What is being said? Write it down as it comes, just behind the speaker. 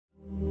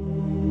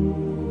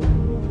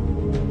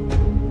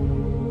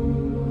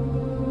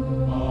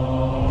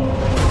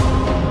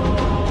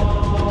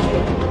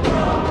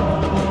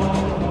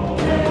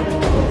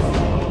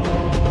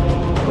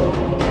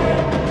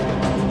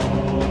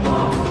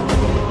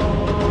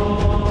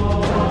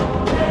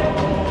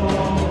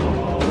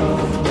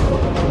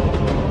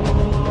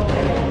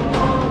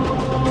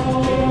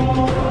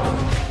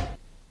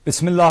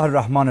Bismillah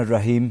ar-Rahman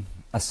ar-Rahim.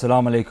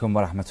 Assalamu alaikum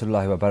wa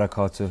rahmatullahi wa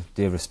barakatuh,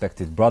 dear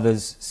respected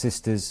brothers,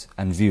 sisters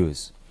and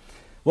viewers.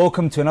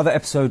 Welcome to another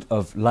episode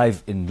of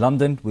Live in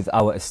London with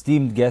our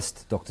esteemed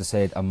guest, Dr.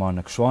 Sayyid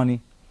Ammar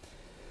Nakshawani.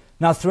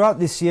 Now, throughout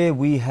this year,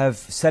 we have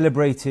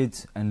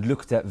celebrated and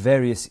looked at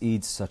various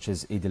Eids, such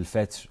as Eid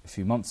al-Fitr a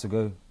few months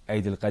ago,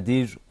 Eid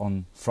al-Qadir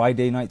on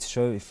Friday night's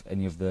show, if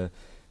any of the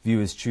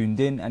viewers tuned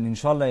in. And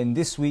inshallah, in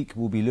this week,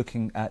 we'll be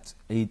looking at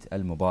Eid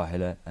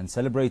al-Mubahila and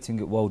celebrating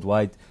it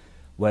worldwide,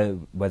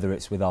 whether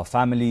it's with our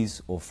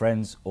families or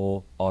friends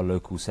or our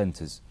local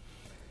centres.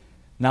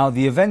 Now,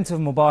 the event of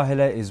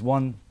Mubahila is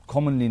one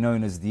commonly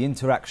known as the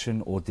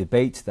interaction or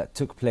debate that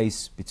took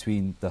place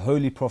between the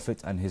Holy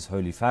Prophet and his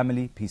holy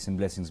family, peace and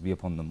blessings be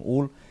upon them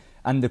all,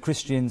 and the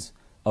Christians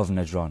of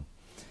Najran.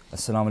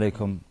 Assalamu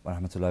alaikum wa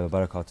rahmatullahi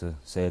wa barakatuh,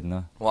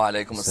 Sayyidina. Wa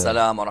alaikum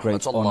assalam wa rahmatullah.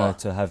 Great honour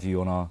to have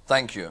you on our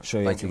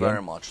show. Thank you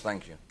very much.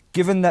 Thank you.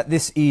 Given that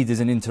this Eid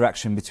is an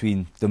interaction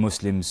between the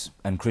Muslims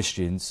and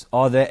Christians,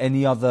 are there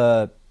any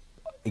other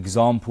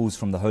examples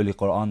from the Holy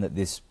Quran that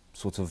this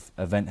sort of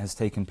event has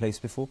taken place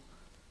before?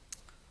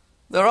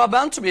 There are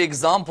bound to be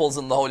examples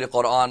in the Holy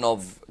Quran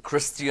of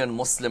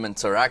Christian-Muslim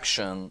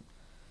interaction,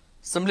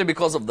 simply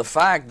because of the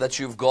fact that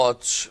you've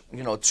got,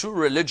 two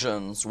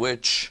religions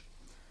which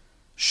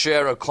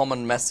share a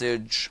common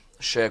message,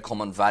 share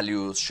common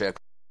values,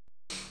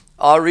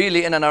 are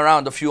really in and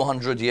around a few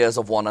hundred years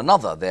of one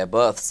another. Their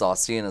births are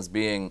seen as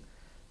being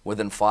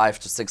within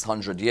 500 to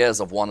 600 years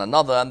of one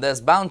another, and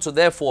there's bound to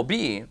therefore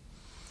be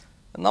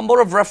a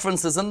number of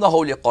references in the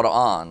Holy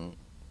Quran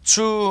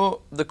to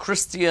the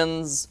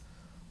Christians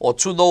or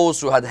to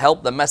those who had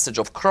helped the message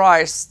of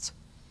Christ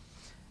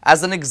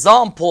as an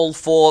example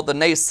for the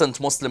nascent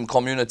Muslim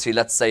community,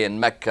 let's say in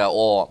Mecca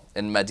or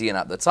in Medina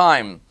at the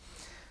time.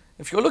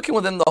 If you're looking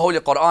within the Holy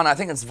Quran, I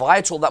think it's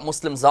vital that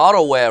Muslims are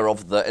aware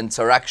of the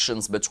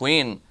interactions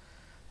between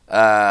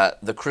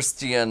the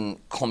Christian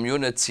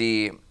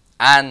community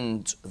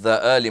and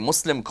the early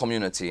Muslim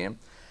community,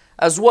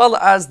 as well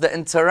as the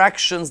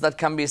interactions that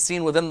can be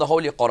seen within the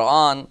Holy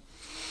Quran,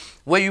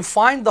 where you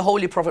find the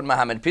Holy Prophet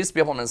Muhammad, peace be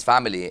upon his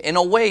family, in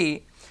a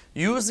way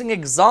using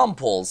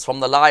examples from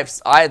the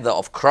lives either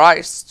of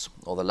Christ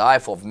or the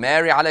life of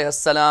Mary alayhi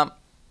salam,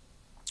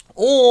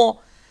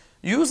 or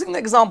using the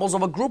examples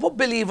of a group of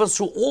believers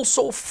who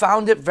also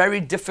found it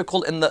very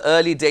difficult in the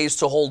early days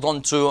to hold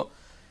on to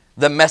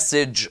the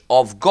message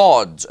of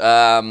God.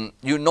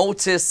 You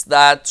notice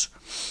that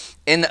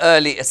in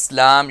early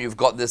Islam, you've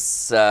got this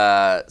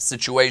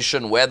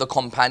situation where the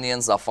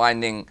companions are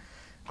finding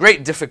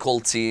great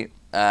difficulty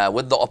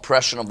with the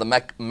oppression of the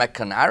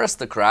Meccan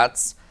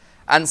aristocrats.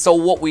 And so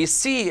what we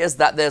see is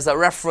that there's a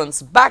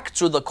reference back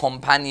to the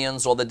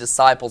companions or the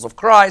disciples of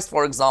Christ,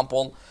 for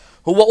example,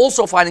 who were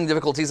also finding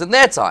difficulties in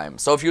their time.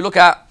 So if you look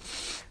at,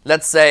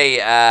 let's say,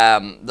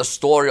 the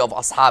story of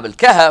Ashab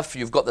al-Kahf,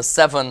 you've got the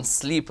 7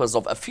 sleepers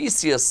of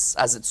Ephesus,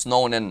 as it's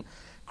known in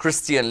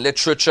Christian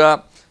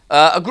literature.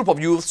 A group of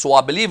youths who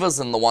are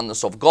believers in the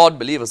oneness of God,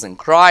 believers in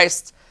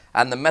Christ,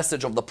 and the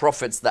message of the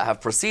prophets that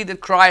have preceded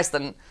Christ.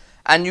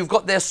 And you've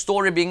got their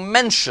story being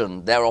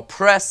mentioned. They're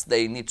oppressed,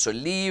 they need to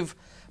leave,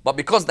 but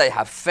because they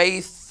have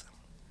faith,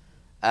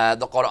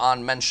 the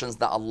Quran mentions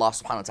that Allah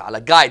subhanahu wa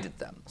ta'ala guided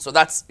them. So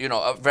that's,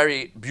 a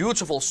very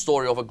beautiful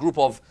story of a group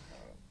of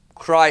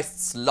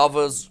Christ's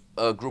lovers,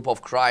 a group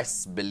of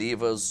Christ's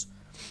believers,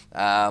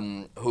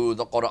 who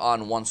the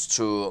Quran wants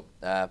to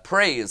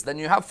praise. Then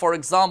you have, for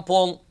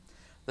example,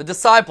 the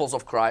disciples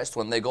of Christ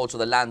when they go to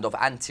the land of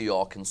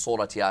Antioch in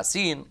Surah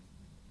Yasin,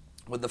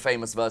 with the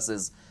famous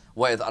verses,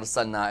 وَإِذْ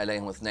أَرْسَلْنَا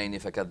إِلَيْهِمْ اثْنَيْنِ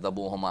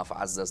فَكَذَّبُوهُمَا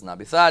فَعَزَّزْنَا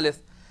بِثَالِثٍ.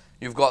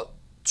 You've got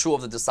 2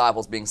 of the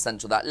disciples being sent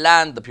to that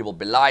land. The people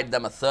belied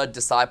them. A 3rd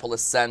disciple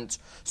is sent.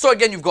 So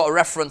again, you've got a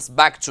reference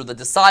back to the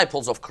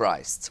disciples of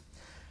Christ.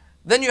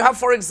 Then you have,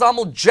 for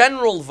example,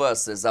 general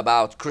verses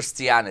about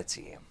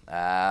Christianity.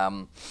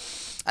 And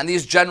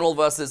these general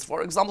verses,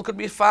 for example, could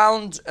be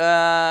found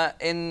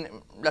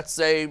in, let's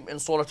say, in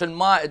Surah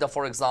Al-Ma'idah,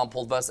 for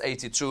example, verse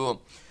 82,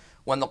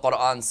 when the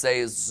Quran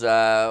says,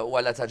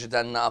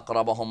 وَلَتَجِدَنَّ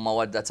أَقْرَبَهُمْ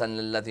مَوَدَّةً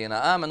لِلَّذِينَ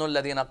آمَنُوا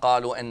الَّذِينَ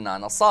قَالُوا إِنَّا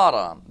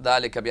نَصَارَى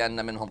ذَلِكَ بِأَنَّ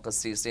مِنْهُمْ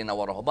قِسِّيسِينَ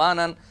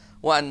وَرُهْبَانًا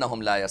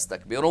وَأَنَّهُمْ لَا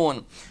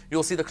يَسْتَكْبِرُونَ.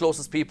 You'll see the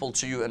closest people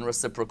to you in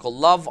reciprocal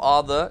love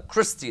are the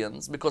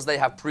Christians, because they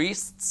have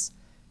priests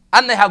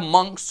and they have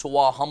monks who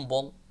are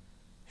humble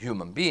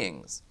human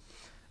beings.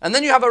 And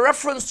then you have a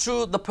reference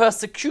to the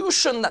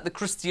persecution that the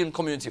Christian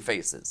community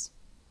faces,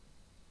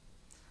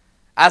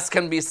 as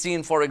can be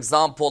seen, for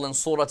example, in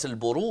Surah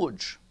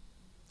Al-Buruj.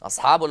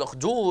 Ashab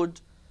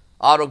al-Ukhdud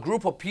are a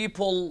group of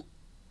people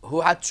who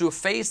had to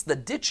face the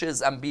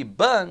ditches and be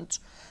burnt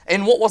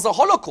in what was a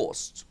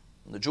Holocaust.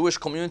 The Jewish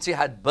community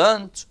had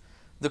burnt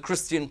the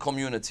Christian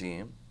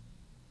community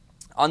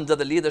under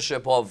the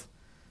leadership of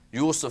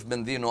Yusuf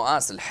bin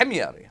Nu'as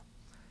al-Himyari.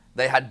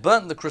 They had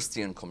burnt the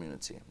Christian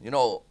community.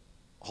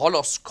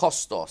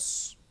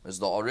 Holocaustos is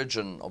the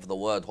origin of the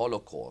word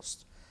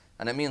Holocaust,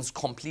 and it means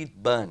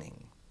complete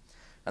burning.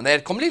 And they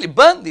had completely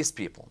burnt these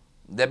people.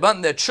 They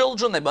burnt their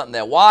children, they burnt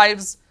their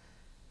wives,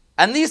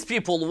 And these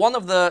people, one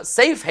of the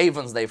safe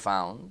havens they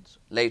found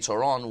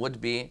later on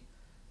would be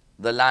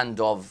the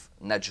land of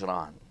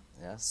Najran.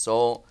 Yeah?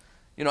 So,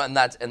 you know, in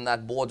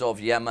that border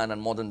of Yemen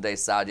and modern-day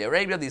Saudi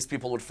Arabia, these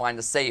people would find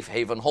a safe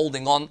haven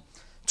holding on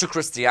to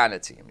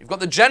Christianity. You've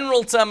got the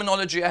general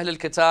terminology, Ahl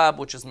al-Kitab,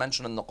 which is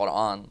mentioned in the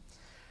Quran.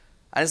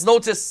 And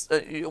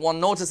one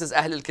notices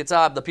Ahl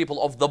al-Kitab, the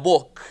people of the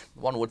book.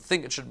 One would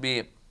think it should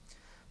be,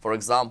 for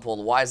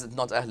example, why is it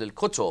not Ahl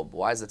al-Kutub?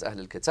 Why is it Ahl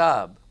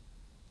al-Kitab?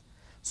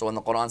 So when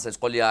the Quran says,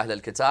 قُلْ يَا أَهْلَ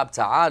الْكِتَابِ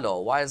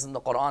تَعَالَوْا, why isn't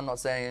the Quran not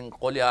saying,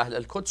 قُلْ يَا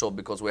أَهْلَ الْكُتُبِ?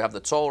 Because we have the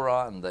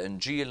Torah and the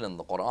Injil and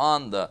the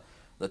Quran,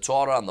 the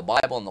Torah and the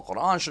Bible and the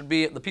Quran should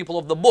be the people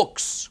of the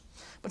books.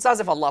 But it's as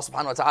if Allah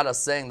subhanahu wa ta'ala is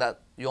saying that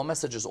your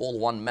message is all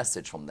one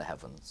message from the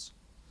heavens.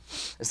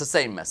 It's the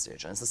same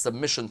message, and it's a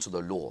submission to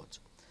the Lord.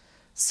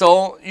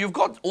 So you've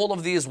got all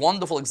of these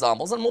wonderful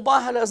examples, and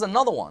Mubahila is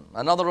another one,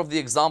 another of the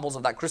examples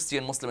of that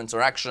Christian-Muslim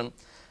interaction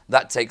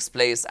that takes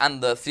place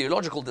and the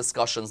theological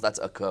discussions that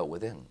occur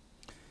within.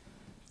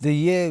 The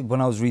year,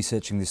 when I was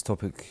researching this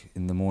topic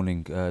in the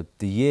morning,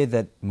 the year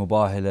that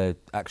Mubahila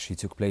actually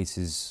took place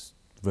is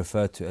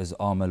referred to as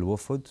Aam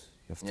al-Wufud.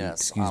 You have to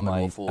excuse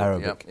my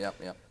Arabic. Yep.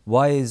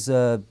 Why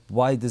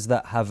does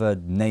that have a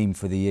name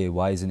for the year?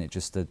 Why isn't it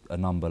just a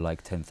number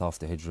like 10th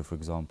after Hijrah, for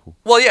example?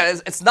 Well, yeah,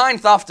 it's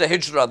 9th after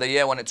Hijrah, the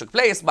year when it took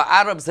place, but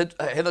Arabs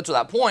hither to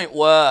that point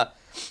were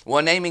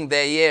naming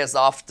their years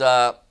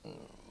after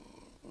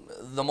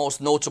the most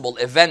notable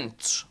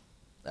event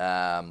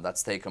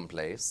that's taken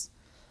place.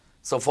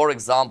 So, for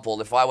example,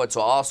 if I were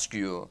to ask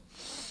you,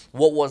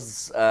 what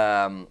was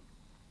that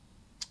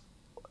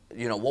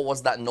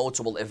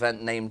notable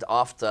event named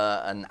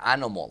after an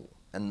animal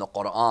in the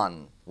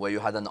Quran, where you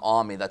had an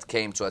army that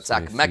came to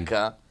attack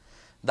Mecca?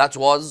 That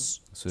was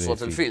Surah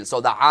al-Fil.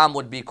 So the Aam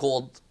would be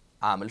called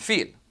Aam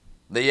al-Fil,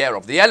 the year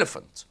of the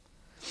elephant.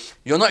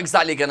 You're not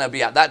exactly going to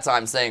be at that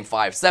time saying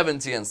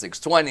 570 and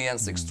 620 and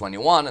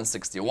 621 and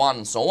 61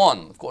 and so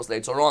on. Of course,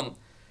 later on,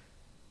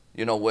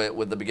 you know,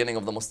 with the beginning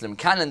of the Muslim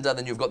calendar,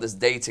 then you've got this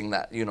dating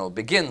that, you know,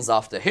 begins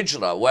after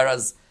Hijrah.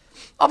 Whereas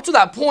up to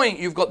that point,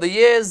 you've got the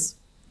years,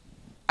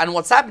 and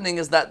what's happening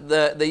is that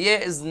the year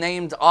is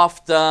named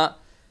after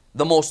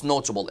the most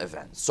notable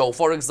event. So,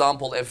 for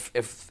example, if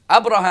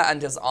Abraha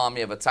and his army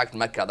have attacked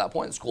Mecca at that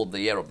point, it's called the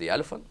year of the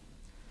elephant.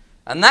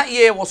 And that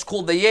year was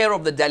called the year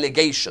of the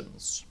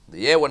delegations. The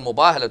year when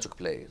Mubahila took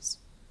place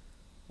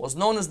was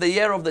known as the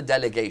year of the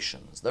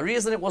delegations. The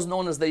reason it was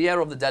known as the year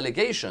of the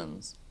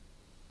delegations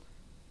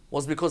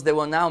was because there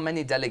were now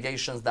many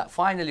delegations that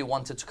finally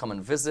wanted to come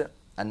and visit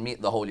and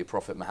meet the Holy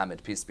Prophet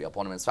Muhammad, peace be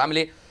upon him and his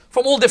family,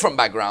 from all different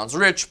backgrounds,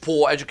 rich,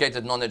 poor,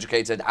 educated,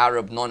 non-educated,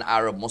 Arab,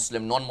 non-Arab,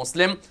 Muslim,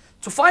 non-Muslim,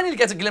 to finally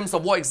get a glimpse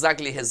of what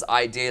exactly his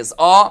ideas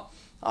are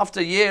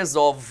after years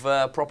of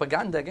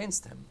propaganda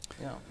against him.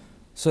 Yeah.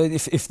 So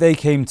if they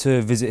came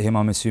to visit him,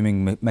 I'm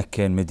assuming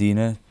Mecca and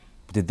Medina,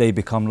 did they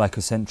become like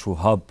a central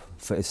hub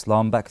for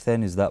Islam back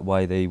then? Is that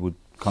why they would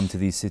come to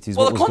these cities?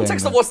 Well, the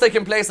context of what's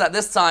taking place at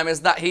this time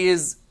is that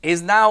he's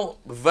now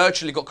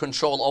virtually got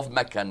control of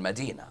Mecca and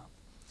Medina.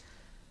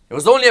 It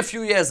was only a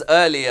few years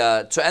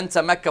earlier to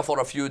enter Mecca for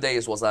a few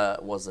days was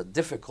a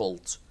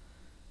difficult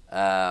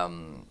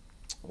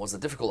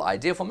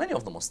idea for many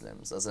of the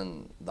Muslims, as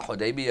in the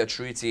Hudaybiyah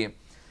Treaty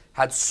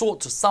had sought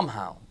to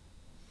somehow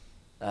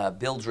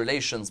build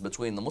relations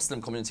between the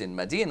Muslim community in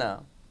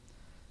Medina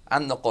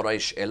and the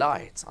Quraysh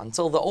elite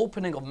until the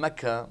opening of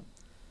Mecca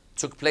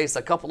took place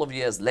a couple of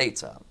years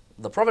later.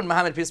 The Prophet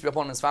Muhammad, peace be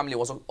upon him and his family,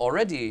 was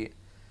already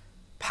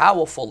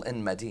powerful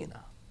in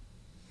Medina.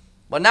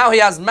 But now he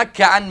has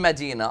Mecca and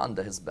Medina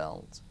under his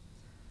belt.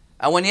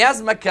 And when he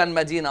has Mecca and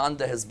Medina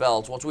under his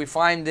belt, what we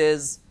find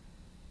is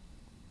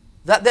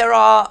that there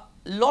are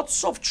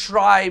lots of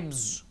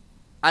tribes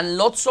and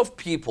lots of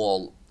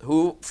people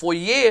who for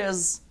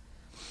years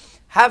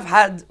have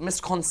had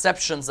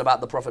misconceptions about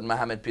the Prophet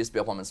Muhammad, peace be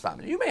upon him and his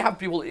family. You may have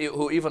people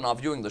who even are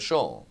viewing the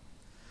show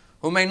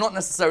who may not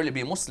necessarily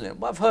be Muslim,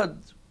 but have heard,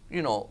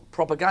 you know,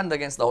 propaganda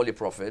against the Holy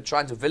Prophet,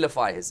 trying to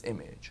vilify his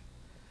image.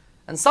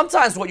 And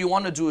sometimes what you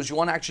want to do is you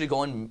want to actually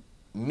go and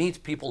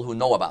meet people who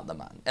know about the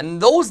man. And in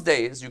those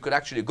days, you could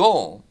actually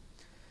go,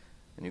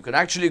 and you could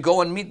actually go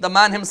and meet the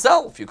man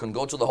himself. You can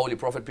go to the Holy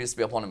Prophet, peace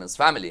be upon him and his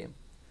family.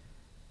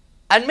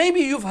 And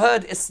maybe you've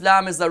heard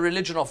Islam is the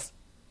religion of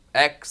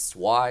X,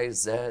 Y,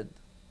 Z.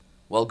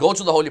 Well, go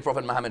to the Holy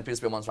Prophet Muhammad,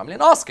 peace be upon his family,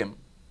 and ask him.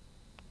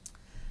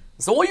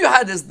 So what you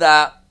had is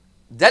that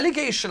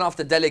delegation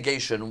after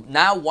delegation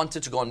now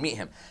wanted to go and meet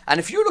him. And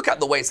if you look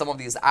at the way some of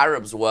these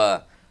Arabs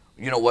were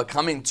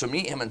coming to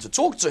meet him and to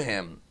talk to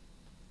him,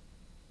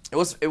 it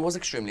was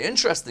extremely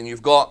interesting.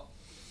 You've got,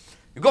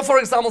 for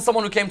example,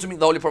 someone who came to meet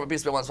the Holy Prophet,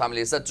 peace be upon his family.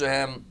 He said to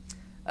him,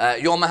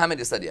 "You're Muhammad?"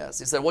 He said, "Yes."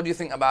 He said, "What do you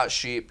think about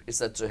sheep?" He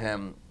said to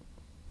him,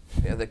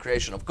 "They're the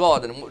creation of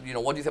God." And what do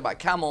you think about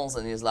camels?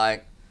 And he's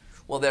like,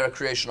 "Well, they're a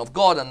creation of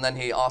God." And then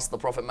he asked the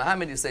Prophet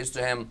Muhammad, he says to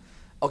him,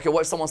 "Okay,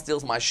 what if someone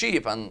steals my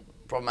sheep?" And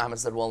Prophet Muhammad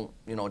said, "Well,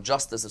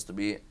 justice is to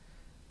be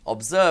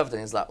observed."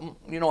 And he's like,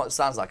 "You know what, it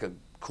sounds like a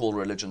cool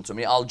religion to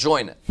me. I'll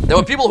join it." There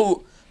were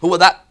people who were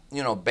that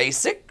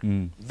basic.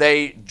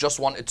 They just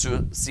wanted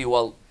to see,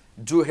 well,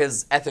 do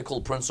his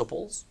ethical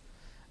principles,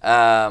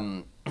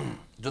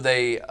 do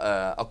they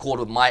accord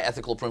with my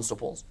ethical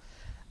principles?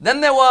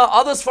 Then there were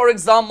others, for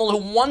example,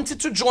 who wanted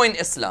to join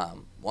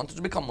Islam, wanted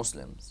to become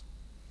Muslims,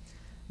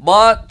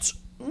 but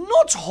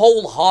not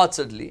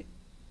wholeheartedly,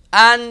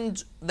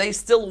 and they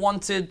still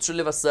wanted to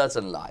live a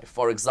certain life.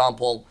 For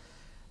example,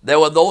 there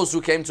were those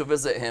who came to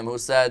visit him who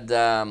said,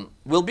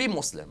 we'll be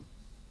Muslim,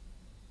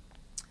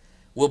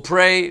 we'll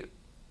pray,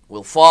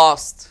 we'll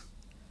fast,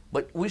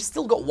 but we've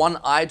still got one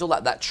idol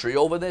at that tree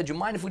over there. Do you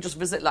mind if we just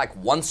visit like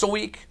once a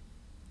week?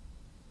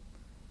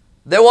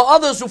 There were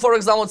others who, for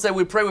example, would say,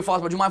 we pray, we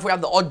fast, but do you mind if we have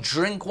the odd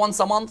drink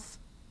once a month?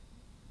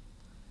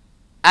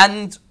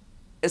 And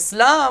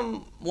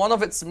Islam, one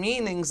of its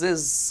meanings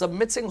is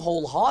submitting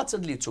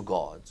wholeheartedly to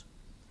God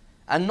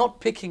and not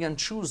picking and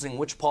choosing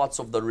which parts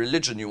of the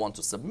religion you want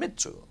to submit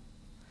to.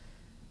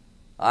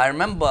 I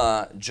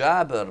remember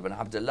Jabir bin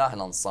Abdullah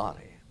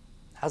al-Ansari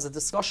has a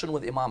discussion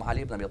with Imam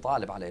Ali ibn Abi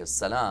Talib alayhi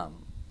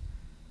salam.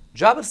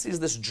 Jabir sees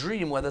this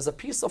dream where there's a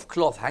piece of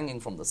cloth hanging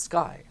from the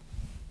sky.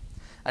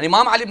 And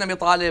Imam Ali ibn Abi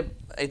Talib,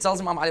 he tells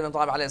Imam Ali ibn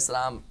Talib alayhi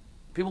salam,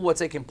 people were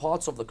taking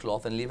parts of the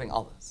cloth and leaving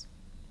others.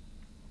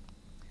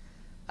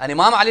 And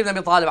Imam Ali ibn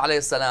Abi Talib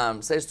alayhi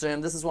salam says to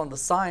him, this is one of the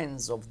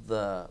signs of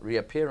the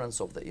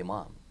reappearance of the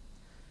Imam,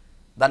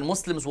 that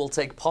Muslims will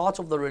take part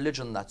of the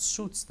religion that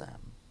suits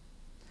them,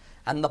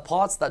 and the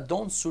parts that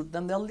don't suit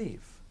them, they'll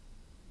leave.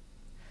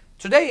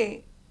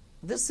 Today,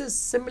 this is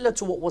similar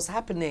to what was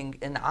happening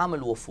in Aam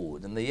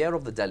al-Wufud, in the year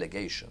of the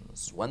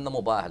delegations, when the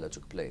Mubahila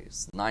took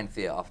place, 9th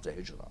year after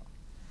Hijrah.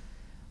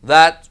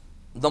 That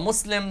the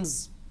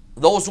Muslims,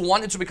 those who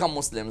wanted to become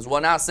Muslims,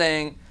 were now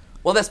saying,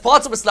 well, there's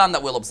parts of Islam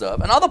that we'll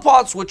observe, and other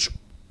parts which,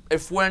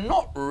 if we're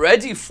not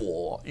ready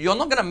for, you're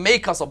not going to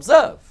make us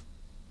observe.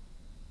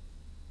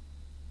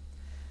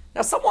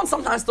 Now, someone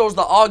sometimes throws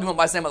the argument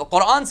by saying, well, the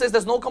Quran says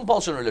there's no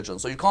compulsion in religion,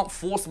 so you can't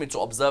force me to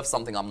observe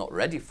something I'm not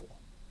ready for.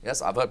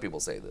 Yes, I've heard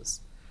people say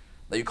this.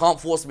 That you can't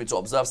force me to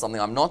observe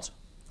something I'm not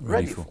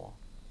ready for.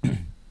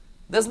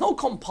 There's no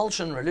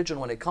compulsion in religion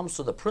when it comes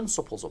to the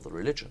principles of the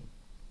religion.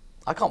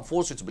 I can't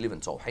force you to believe in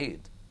Tawheed.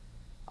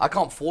 I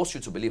can't force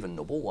you to believe in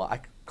Nubuwwah. I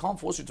can't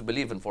force you to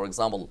believe in, for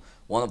example,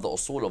 one of the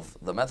usul of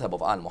the madhab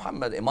of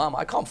Al-Muhammad, Imam.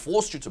 I can't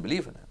force you to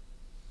believe in it.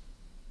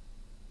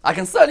 I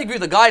can certainly give you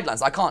the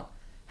guidelines. I can't.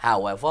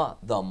 However,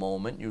 the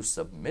moment you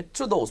submit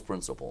to those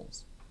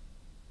principles,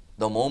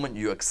 the moment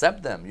you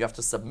accept them, you have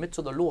to submit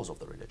to the laws of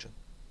the religion.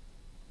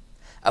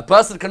 A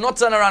person cannot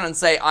turn around and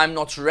say, I'm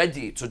not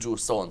ready to do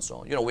so and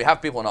so. We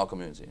have people in our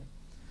community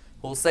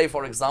who will say,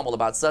 for example,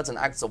 about certain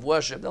acts of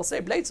worship, they'll say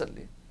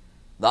blatantly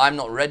that I'm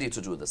not ready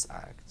to do this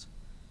act.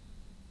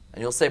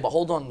 And you'll say, but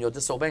hold on, you're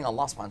disobeying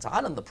Allah subhanahu wa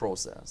ta'ala in the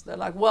process. They're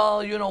like,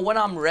 well, when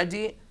I'm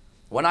ready,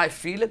 when I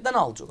feel it, then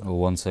I'll do it. Or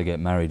once I get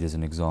married as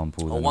an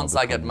example. Or once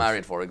I get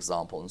married, for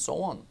example, and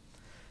so on.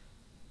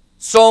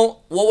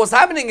 So what was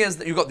happening is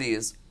that you got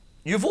these.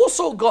 You've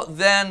also got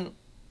then,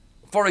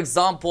 for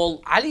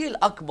example, Ali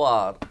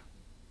al-Akbar.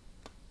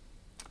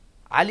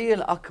 Ali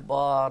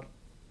al-Akbar,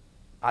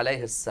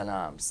 alayhi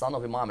salam, son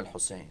of Imam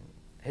Hussein,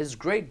 his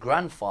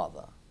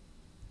great-grandfather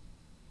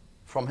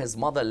from his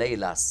mother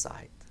Layla's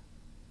side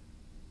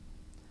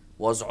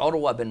was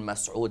Urwa bin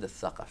Mas'ud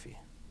al-Thaqafi.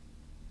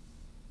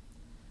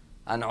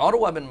 And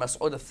Urwa bin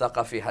Mas'ud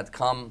al-Thaqafi had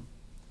come,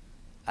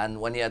 and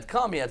when he had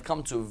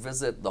come to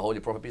visit the Holy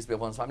Prophet, peace be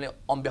upon his family,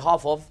 on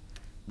behalf of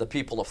the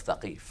people of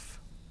Thaqif.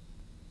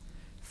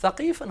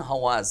 Thaqif and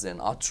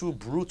Hawazin are two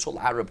brutal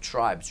Arab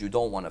tribes you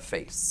don't want to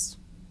face.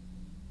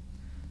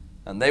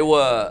 And they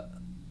were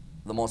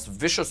the most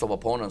vicious of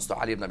opponents to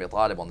Ali ibn Abi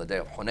Talib on the day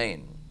of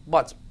Hunayn.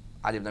 But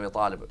Ali ibn Abi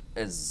Talib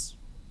is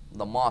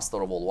the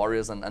master of all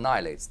warriors and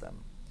annihilates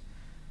them.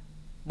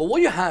 But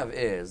what you have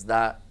is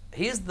that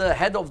he's the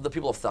head of the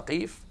people of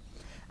Thaqif,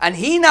 and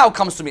he now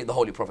comes to meet the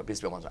Holy Prophet, peace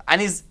be upon him,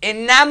 and he's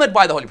enamored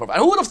by the Holy Prophet.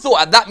 And who would have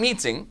thought at that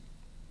meeting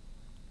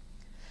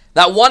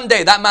that one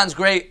day that man's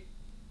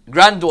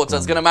great-granddaughter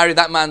is going to marry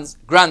that man's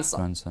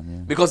grandson? Yeah.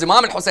 Because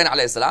Imam al-Hussein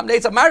alayhi salam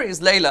later marries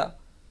Layla,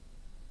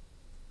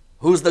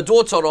 who's the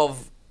daughter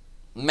of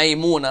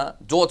Maymuna,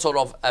 daughter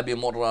of Abi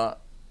Murra,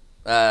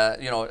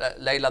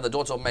 Layla, the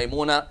daughter of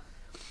Maymuna,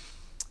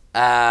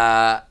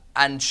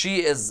 and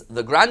she is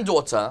the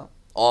granddaughter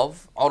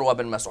of Urwa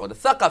bin Mas'ud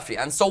al-Thaqafi.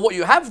 And so what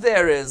you have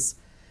there is,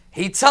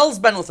 he tells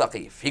Banu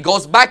Thaqif, he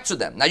goes back to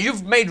them. Now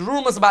you've made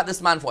rumors about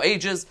this man for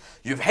ages,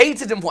 you've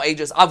hated him for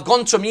ages, I've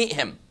gone to meet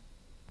him.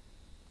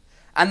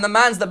 And the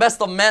man's the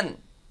best of men.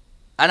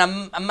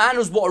 And a man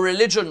who's brought a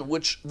religion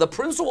which, the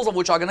principles of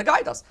which are going to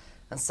guide us.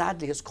 And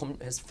sadly, his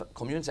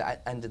community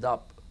ended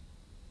up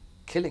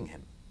killing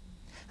him.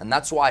 And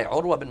that's why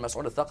Urwa bin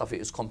Mas'ud al-Thaqafi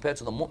is compared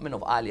to the mu'min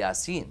of Al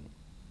Yasin,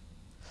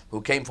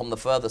 who came from the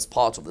furthest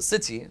part of the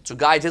city to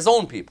guide his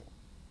own people.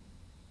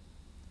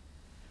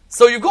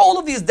 So you've got all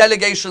of these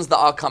delegations that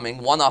are coming,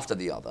 one after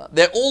the other.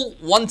 They're all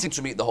wanting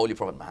to meet the Holy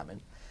Prophet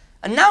Muhammad.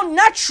 And now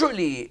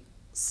naturally,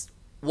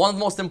 one of the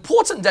most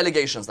important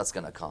delegations that's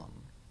going to come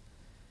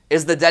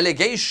is the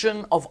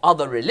delegation of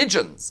other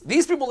religions.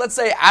 These people, let's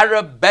say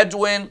Arab,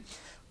 Bedouin,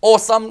 or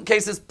some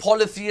cases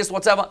polytheist,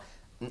 whatever.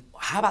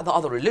 How about the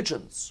other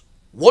religions?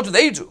 What do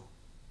they do?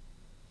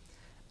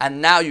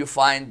 And now you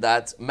find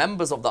that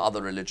members of the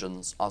other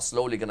religions are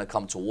slowly going to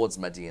come towards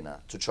Medina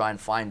to try and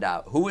find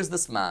out who is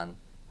this man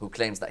who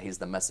claims that he's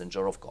the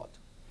messenger of God.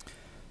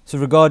 So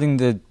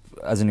regarding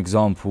as an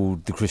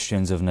example, the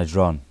Christians of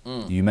Najran,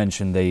 you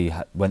mentioned they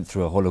went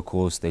through a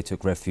Holocaust, they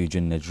took refuge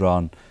in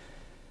Najran.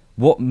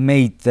 What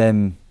made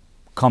them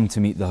come to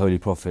meet the Holy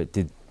Prophet?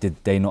 Did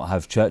they not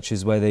have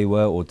churches where they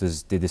were, or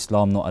did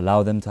Islam not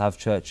allow them to have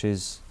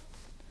churches?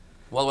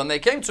 Well, when they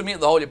came to meet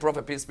the Holy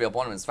Prophet, peace be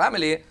upon him and his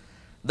family,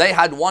 they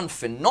had one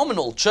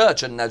phenomenal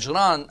church in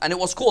Najran, and it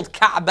was called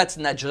Ka'bat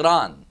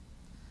Najran.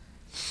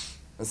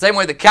 The same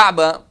way the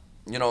Kaaba,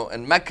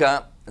 in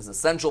Mecca, is a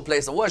central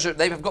place of worship,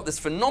 they have got this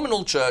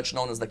phenomenal church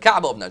known as the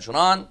Kaaba of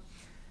Najran,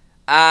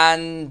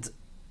 and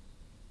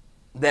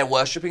they're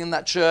worshipping in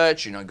that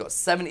church. You've got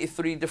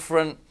 73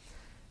 different,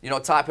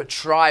 type of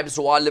tribes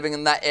who are living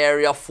in that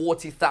area,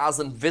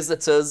 40,000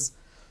 visitors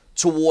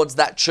towards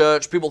that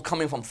church, people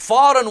coming from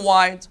far and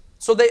wide.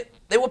 So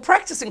they were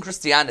practicing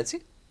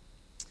Christianity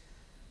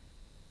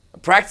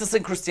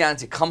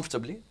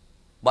comfortably,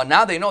 but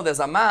now they know there's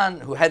a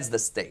man who heads the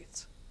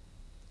state.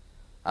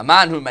 A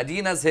man who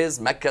Medina's his,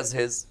 Mecca's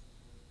his.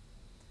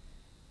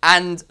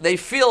 And they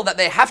feel that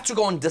they have to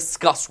go and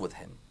discuss with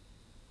him.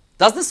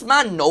 Does this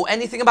man know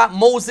anything about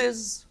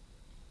Moses?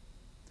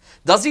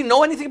 Does he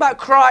know anything about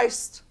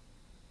Christ?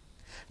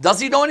 Does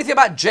he know anything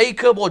about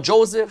Jacob or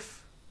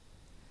Joseph?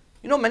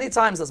 Many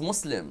times as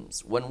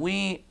Muslims, when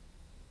we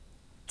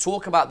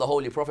talk about the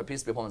Holy Prophet,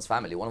 peace be upon his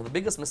family, one of the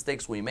biggest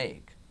mistakes we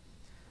make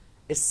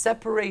is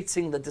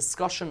separating the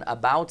discussion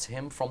about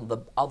him from the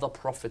other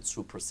prophets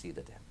who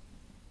preceded him.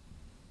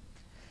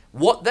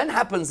 What then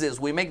happens is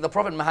we make the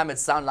Prophet Muhammad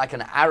sound like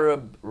an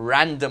Arab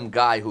random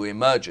guy who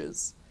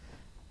emerges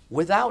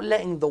without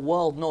letting the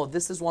world know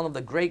this is one of the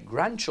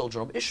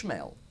great-grandchildren of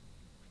Ishmael.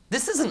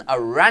 This isn't a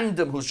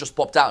random who's just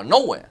popped out of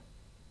nowhere.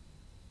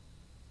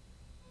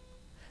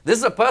 This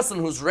is a person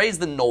who's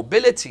raised in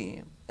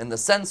nobility in the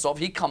sense of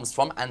he comes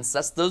from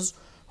ancestors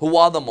who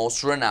are the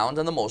most renowned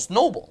and the most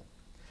noble.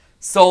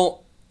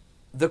 So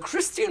the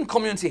Christian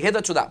community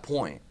hither to that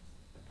point,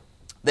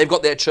 they've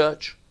got their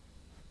church.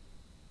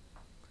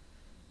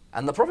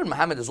 And the Prophet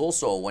Muhammad is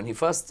also, when he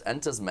first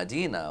enters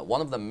Medina,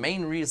 one of the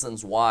main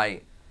reasons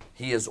why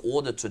he is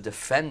ordered to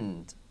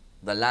defend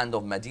the land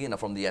of Medina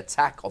from the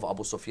attack of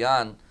Abu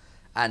Sufyan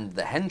and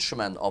the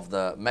henchmen of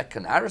the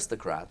Meccan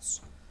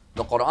aristocrats.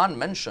 The Quran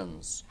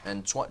mentions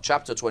in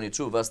chapter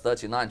 22, verse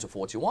 39 to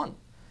 41,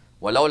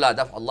 وَلَوْلَا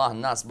دَفْعَ اللَّهِ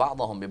النَّاسِ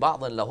بَعْضَهُمْ بِبَعْضٍ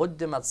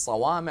لَهُدِّمَتْ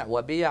صَوَامِعْ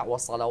وَبِيَعْ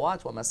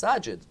وَصَلَوَاتْ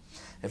وَمَسَاجِدْ.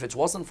 If it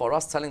wasn't for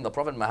us telling the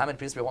Prophet Muhammad,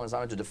 peace be upon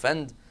him, to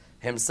defend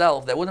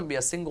himself, there wouldn't be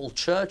a single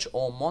church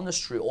or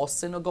monastery or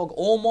synagogue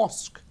or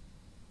mosque.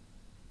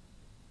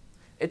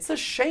 It's a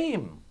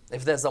shame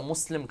if there's a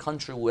Muslim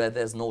country where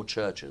there's no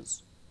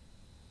churches.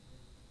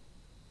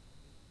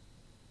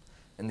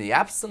 In the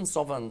absence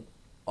of an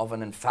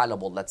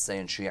infallible, let's say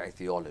in Shia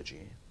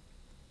theology,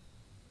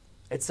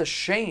 it's a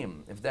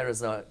shame if there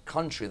is a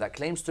country that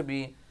claims to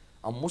be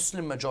a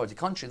Muslim majority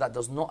country that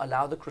does not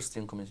allow the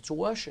Christian community to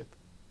worship.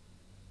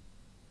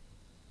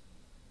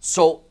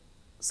 So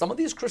some of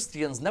these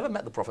Christians never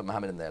met the Prophet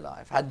Muhammad in their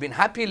life, had been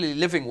happily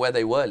living where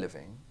they were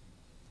living,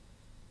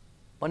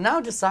 but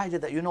now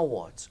decided that,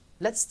 what?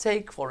 Let's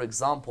take, for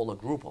example, a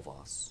group of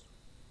us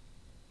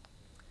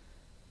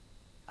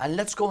and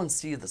let's go and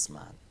see this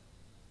man.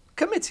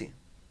 Committee.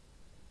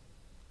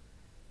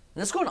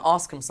 Let's go and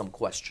ask him some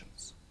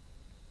questions.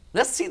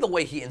 Let's see the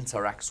way he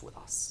interacts with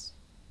us.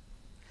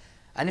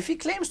 And if he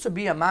claims to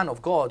be a man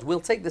of God,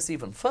 we'll take this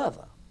even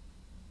further.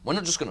 We're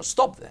not just going to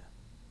stop there.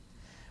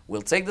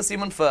 We'll take this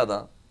even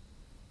further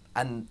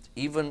and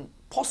even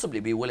possibly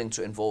be willing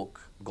to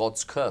invoke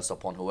God's curse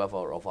upon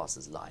whoever of us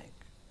is lying.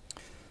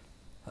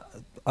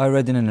 I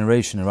read in a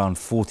narration around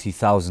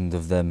 40,000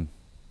 of them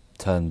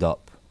turned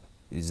up.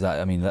 Is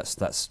that,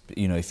 that's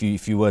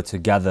if you were to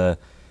gather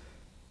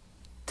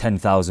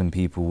 10,000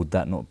 people, would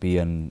that not be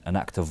an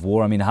act of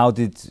war?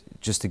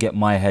 Just to get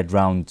my head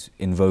round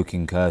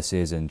invoking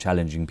curses and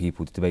challenging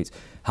people to debates,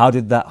 how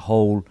did that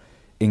whole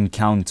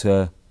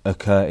encounter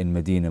occur in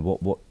Medina?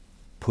 What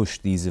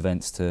pushed these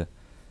events to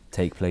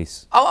take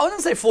place? I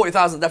wouldn't say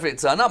 40,000 definitely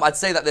turn up. I'd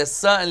say that there's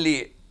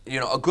certainly,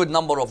 a good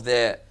number of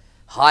their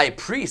high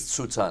priests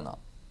who turn up.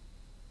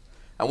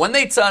 And when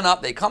they turn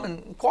up, they come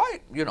in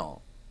quite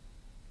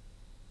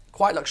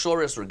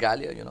luxurious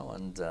regalia,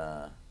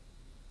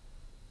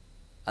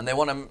 and they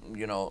want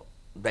to,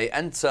 they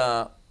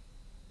enter,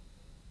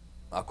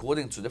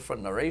 according to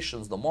different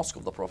narrations, the mosque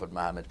of the Prophet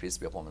Muhammad, peace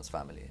be upon his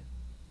family.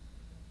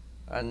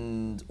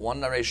 And one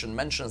narration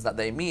mentions that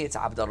they meet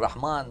Abd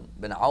al-Rahman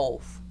bin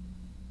Auf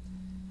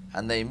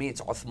and they meet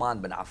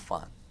Uthman bin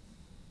Affan.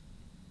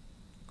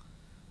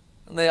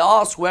 And they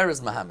ask, where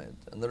is Muhammad?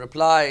 And the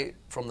reply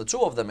from the two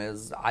of them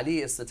is, Ali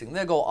is sitting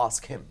there, go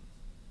ask him.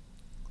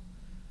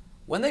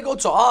 When they go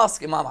to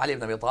ask Imam Ali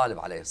ibn Abi Talib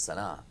alayhi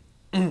salam,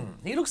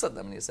 He looks at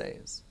them and he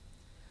says,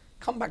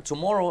 come back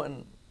tomorrow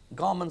in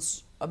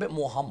garments a bit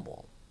more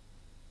humble.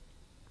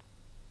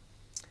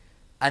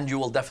 And you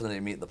will definitely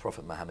meet the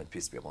Prophet Muhammad,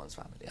 peace be upon his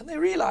family. And they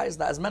realize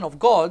that as men of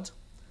God,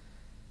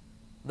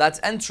 that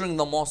entering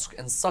the mosque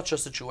in such a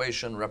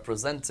situation,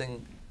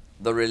 representing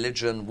the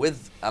religion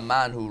with a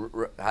man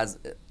who has,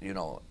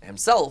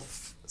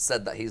 himself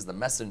said that he's the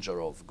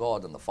messenger of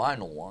God and the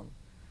final one,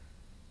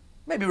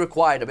 maybe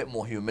required a bit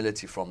more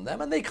humility from them.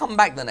 And they come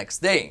back the next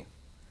day.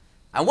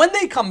 And when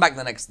they come back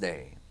the next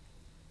day,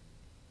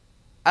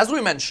 as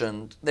we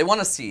mentioned, they want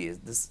to see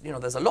this,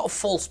 there's a lot of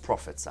false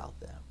prophets out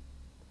there.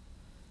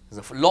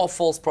 There's a lot of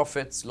false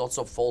prophets, lots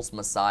of false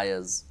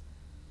messiahs.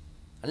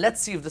 And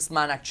let's see if this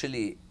man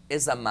actually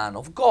is a man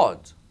of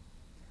God.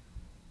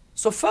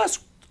 So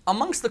first,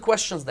 amongst the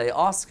questions they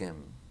ask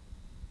him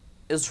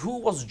is, who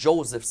was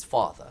Joseph's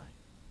father?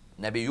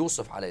 Nabi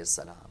Yusuf alayhi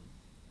salam.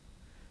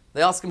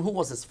 They ask him, who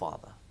was his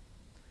father?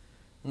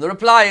 And the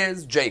reply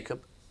is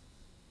Jacob,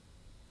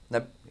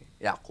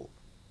 Yaqub.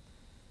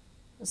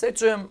 They say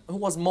to him, who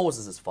was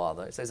Moses'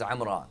 father? He says,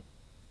 Imran.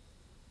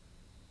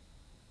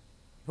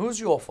 Who's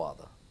your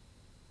father?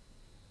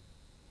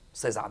 He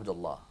says,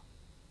 Abdullah.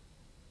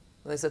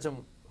 And they said to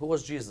him, who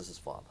was Jesus'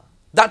 father?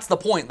 That's the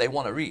point they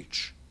want to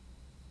reach.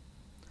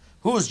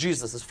 Who is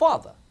Jesus'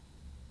 father?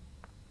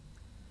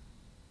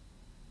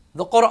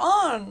 The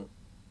Quran,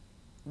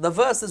 the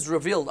verse is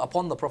revealed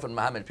upon the Prophet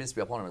Muhammad, peace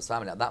be upon him and his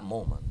family, at that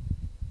moment.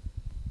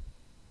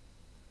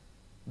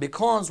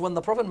 Because when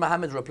the Prophet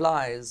Muhammad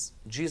replies,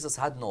 Jesus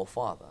had no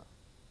father,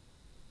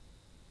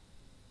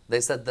 they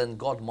said, then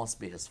God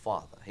must be his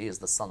father. He is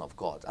the son of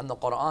God. And the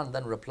Quran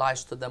then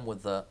replies to them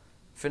with the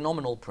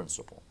phenomenal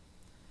principle.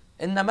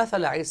 إن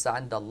مثل عيسى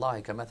عند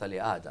الله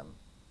كمثل آدم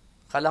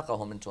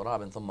خلقه من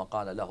تراب ثم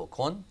قال له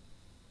كن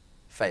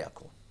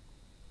فيكون.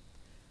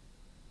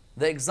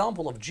 The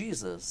example of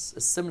Jesus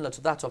is similar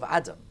to that of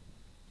Adam.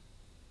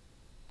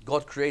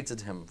 God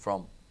created him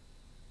from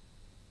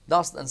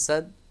dust and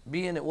said,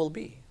 be and it will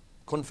be.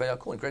 Kun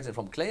fayakun, created him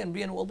from clay and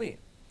be and it will be.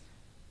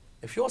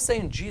 If you're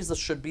saying Jesus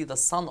should be the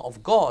son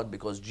of God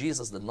because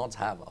Jesus did not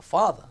have a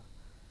father,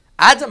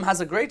 Adam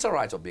has a greater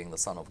right of being the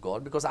son of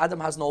God because Adam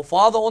has no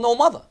father or no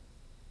mother.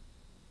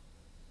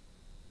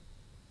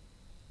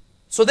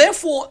 So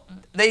therefore,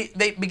 they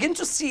begin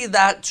to see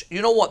that,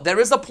 there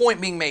is a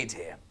point being made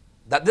here.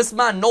 That this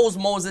man knows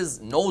Moses,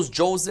 knows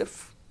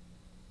Joseph.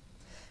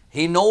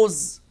 He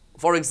knows,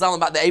 for example,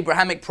 about the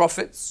Abrahamic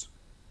prophets.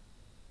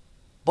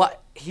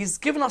 But he's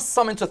given us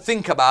something to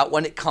think about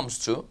when it comes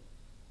to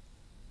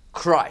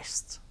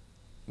Christ.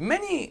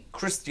 Many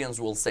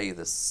Christians will say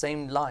this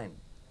same line.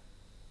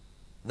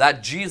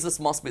 That Jesus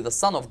must be the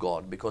Son of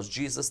God because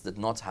Jesus did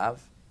not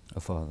have a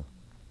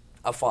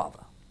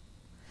father.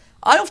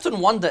 I often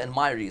wonder in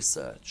my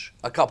research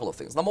a couple of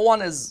things. Number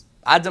one is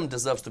Adam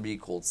deserves to be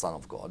called son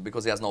of God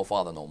because he has no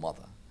father, no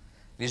mother.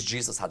 At least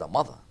Jesus had a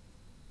mother.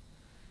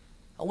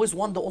 I always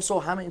wonder also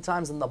how many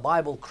times in the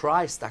Bible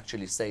Christ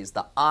actually says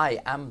that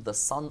I am the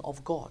Son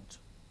of God.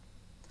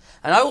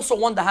 And I also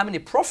wonder how many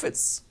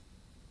prophets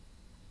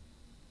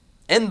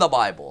in the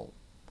Bible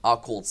are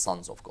called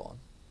sons of God.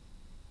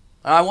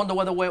 And I wonder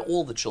whether we're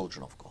all the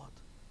children of God.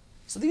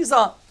 So these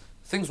are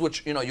things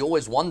which, you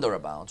always wonder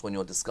about when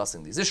you're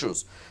discussing these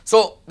issues.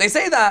 So they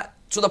say that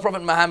to the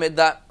Prophet Muhammad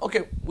that,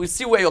 okay, we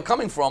see where you're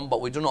coming from,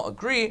 but we do not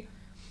agree.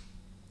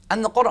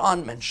 And the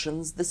Quran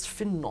mentions this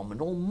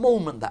phenomenal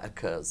moment that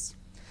occurs.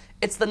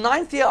 It's the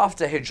 9th year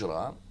after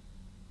Hijrah.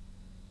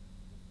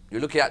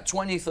 You're looking at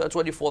 23rd,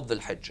 24th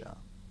Dhul Hijjah.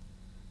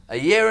 A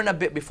year and a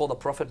bit before the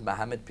Prophet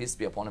Muhammad, peace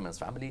be upon him and his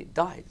family,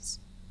 dies.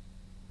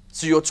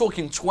 So you're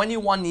talking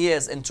 21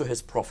 years into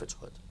his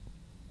prophethood.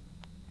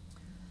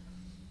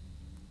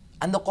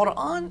 And the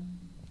Quran,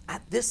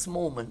 at this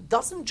moment,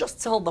 doesn't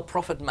just tell the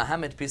Prophet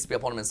Muhammad, peace be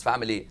upon him and his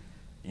family,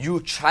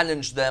 you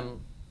challenge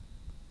them.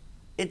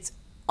 It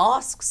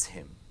asks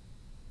him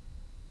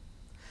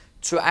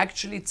to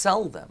actually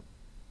tell them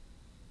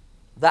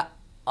that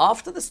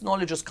after this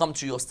knowledge has come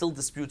to you, you're still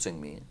disputing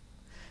me.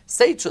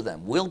 Say to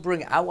them, we'll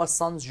bring our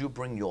sons, you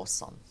bring your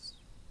sons.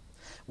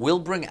 We'll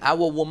bring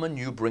our woman,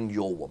 you bring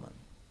your woman.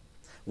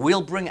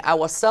 We'll bring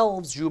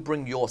ourselves, you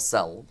bring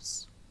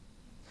yourselves.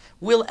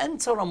 We'll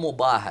enter a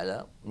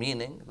Mubahila,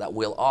 meaning that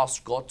we'll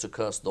ask God to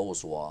curse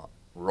those who are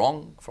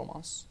wrong from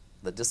us,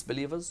 the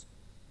disbelievers.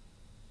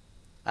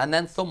 And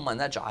then ثُمَّ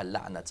نَجْعَلْ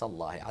لَعْنَةَ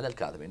اللَّهِ عَلَى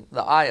الْكَاذِبِينَ.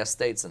 The ayah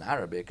states in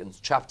Arabic in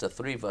chapter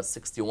 3 verse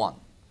 61.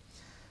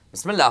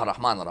 بسم الله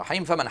الرحمن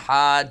الرحيم فمن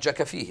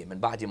حاجك فيه من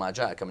بعد ما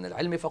جاءك من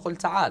العلم فقل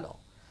تعالوا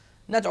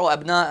ندعو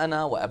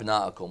أبناءنا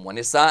وأبناءكم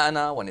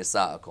ونساءنا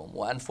ونساءكم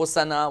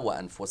وأنفسنا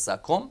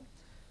وأنفسكم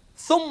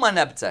ثم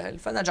نبتهل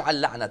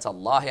فنجعل لعنة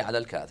الله على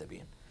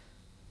الكاذبين.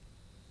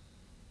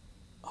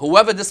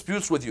 Whoever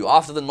disputes with you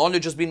after the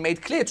knowledge has been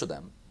made clear to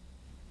them.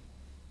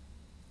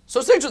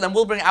 So say to them,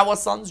 we'll bring our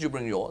sons, you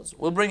bring yours.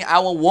 We'll bring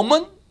our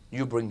woman,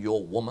 you bring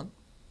your woman.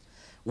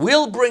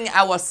 We'll bring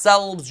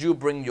ourselves, you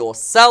bring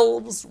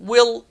yourselves.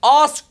 We'll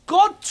ask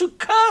God to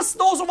curse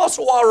those of us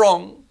who are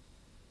wrong.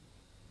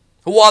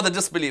 Who are the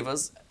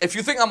disbelievers? If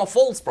you think I'm a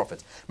false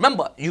prophet,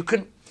 remember, you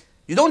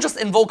don't just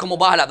invoke a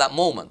Mubahila at that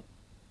moment.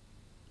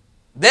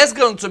 There's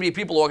going to be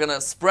people who are going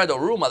to spread a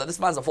rumor that this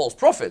man's a false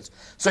prophet.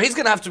 So he's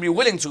going to have to be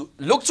willing to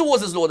look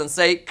towards his Lord and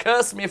say,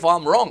 curse me if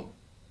I'm wrong.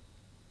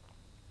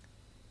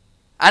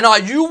 And are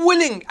you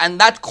willing and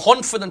that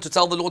confident to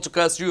tell the Lord to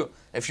curse you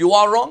if you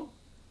are wrong?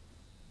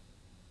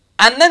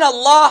 And then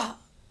Allah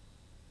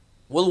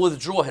will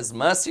withdraw His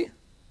mercy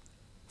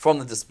from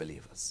the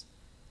disbelievers.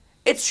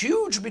 It's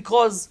huge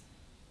because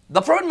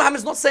the Prophet Muhammad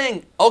is not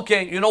saying,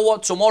 okay, you know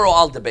what, tomorrow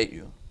I'll debate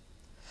you.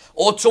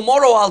 Or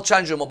tomorrow I'll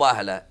challenge your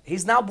Mubahila.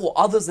 He's now brought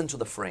others into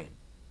the frame.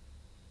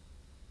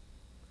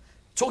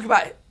 Talk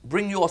about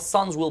bring your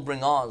sons, we'll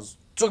bring ours.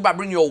 Talk about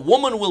bring your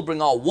woman, we'll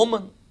bring our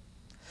woman.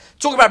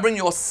 Talk about bring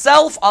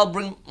yourself, I'll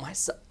bring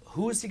myself.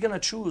 Who is he going to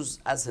choose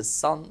as his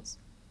sons?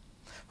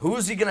 Who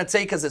is he going to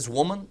take as his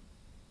woman?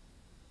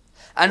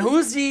 And who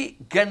is he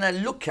going to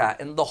look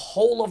at in the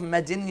whole of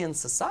Medinian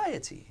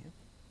society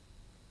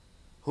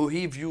who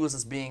he views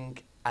as being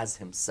as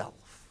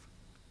himself?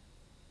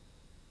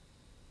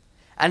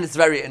 And it's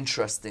very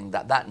interesting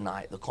that that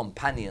night the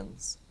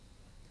companions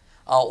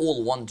are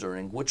all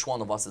wondering which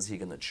one of us is he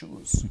going to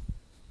choose.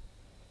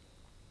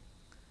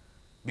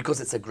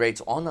 Because it's a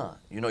great honor.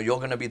 You know, you're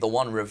going to be the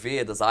one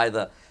revered as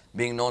either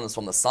being known as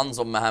from the sons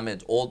of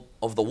Muhammad or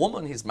of the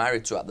woman he's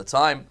married to at the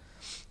time.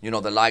 You know,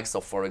 the likes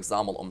of, for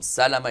example,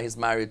 Salama he's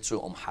married to,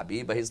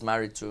 Habiba he's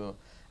married to,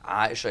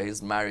 Aisha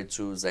he's married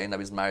to, Zainab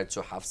he's married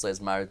to, Hafsa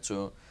he's married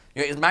to.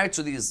 You know, he's married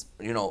to these,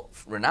 you know,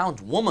 renowned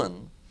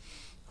women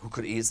who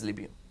could easily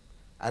be.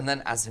 And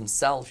then as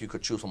himself, you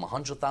could choose from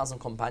 100,000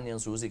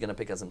 companions. Who's he going to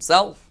pick as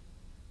himself?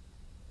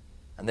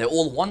 And they're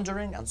all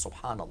wondering, and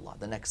subhanAllah,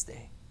 the next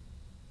day,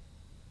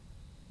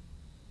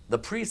 the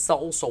priests are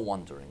also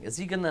wondering, is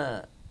he going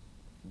to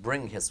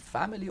bring his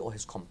family or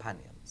his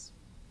companions?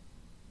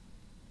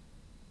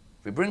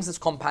 If he brings his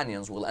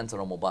companions, we'll enter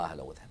a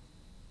Mubahila with him.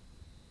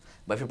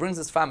 But if he brings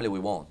his family, we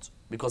won't.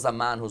 Because a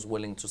man who's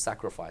willing to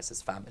sacrifice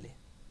his family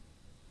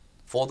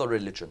for the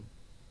religion,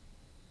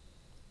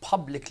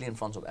 publicly in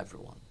front of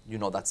everyone, you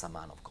know that's a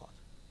man of God.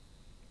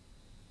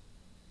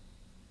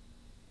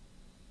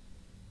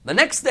 The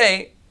next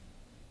day,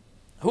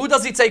 who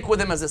does he take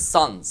with him as his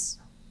sons?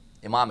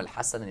 Imam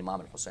al-Hassan and Imam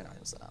al-Hussein.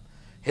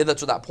 Hither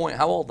to that point,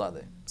 how old are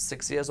they?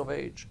 6 years of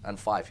age and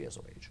 5 years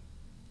of age.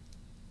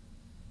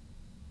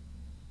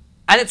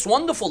 And it's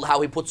wonderful how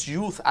he puts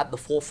youth at the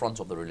forefront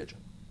of the religion.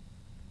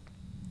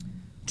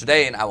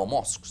 Today in our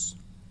mosques,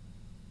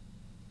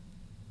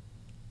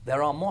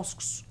 there are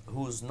mosques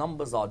whose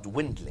numbers are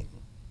dwindling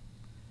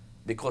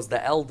because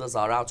the elders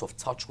are out of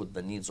touch with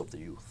the needs of the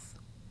youth.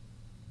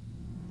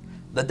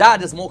 The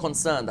dad is more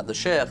concerned that the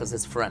sheikh is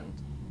his friend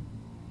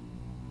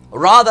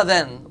rather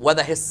than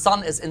whether his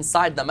son is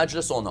inside the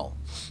majlis or no.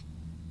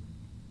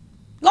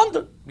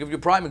 London, I'll give you a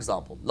prime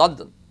example.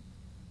 London.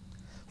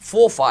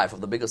 4 or 5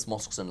 of the biggest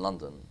mosques in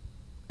London,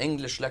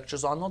 English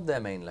lectures are not their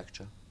main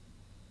lecture.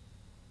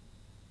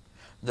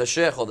 The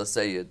sheikh or the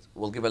sayyid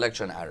will give a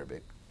lecture in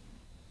Arabic.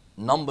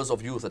 Numbers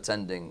of youth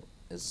attending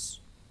is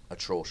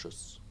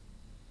atrocious.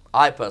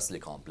 I personally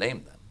can't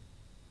blame them.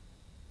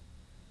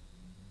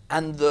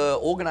 And the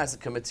organizing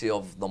committee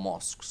of the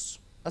mosques,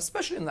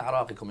 especially in the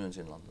Iraqi community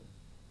in London,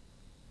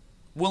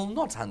 will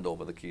not hand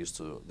over the keys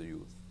to the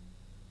youth.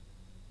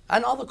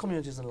 And other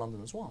communities in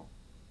London as well.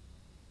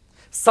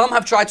 Some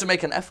have tried to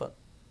make an effort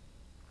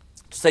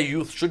to say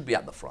youth should be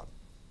at the front.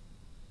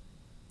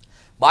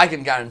 But I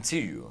can guarantee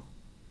you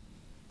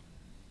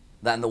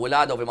that in the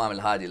wilad of Imam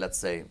al-Hadi, let's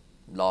say,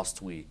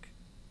 last week,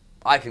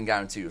 I can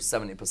guarantee you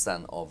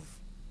 70%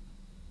 of,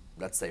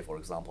 let's say, for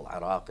example,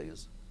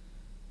 Iraqis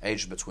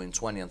aged between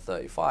 20 and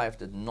 35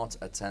 did not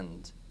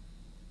attend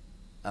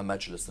a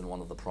majlis in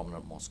one of the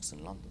prominent mosques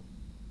in London.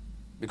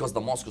 Because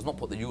the mosque does not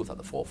put the youth at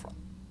the forefront.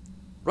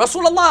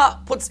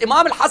 Rasulullah puts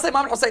Imam al-Hassan,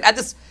 Imam al-Hussein at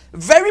this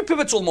very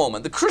pivotal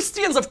moment. The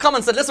Christians have come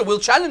and said, listen, we'll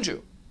challenge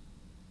you.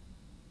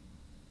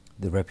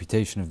 The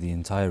reputation of the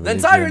entire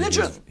religion. The entire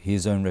religion.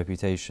 His own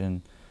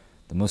reputation,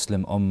 the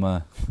Muslim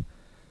Ummah.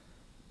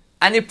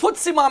 And he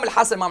puts Imam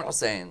al-Hassan, Imam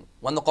al-Hussein,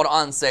 when the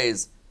Quran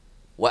says,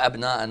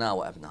 وَأَبْنَاءَنَا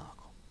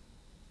وَأَبْنَاءَكُمْ.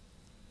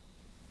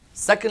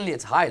 Secondly,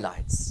 it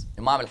highlights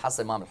Imam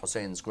al-Hassan, Imam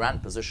al-Hussein's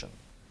grand position.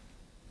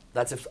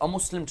 That if a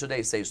Muslim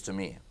today says to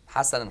me,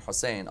 Hassan and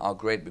Hussein are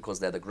great because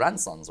they're the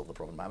grandsons of the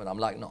Prophet Muhammad, I'm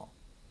like, no.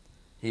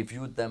 He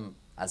viewed them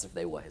as if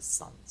they were his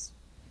sons.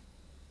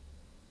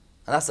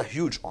 And that's a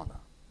huge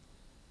honor.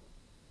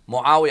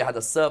 Muawiyah had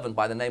a servant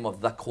by the name of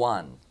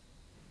Dhakwan.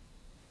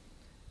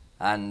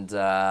 And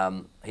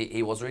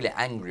he was really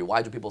angry.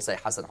 Why do people say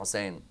Hassan and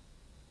Hussein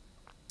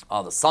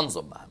are the sons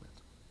of Muhammad?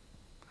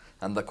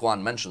 And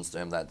Dhakwan mentions to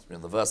him that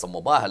in the verse of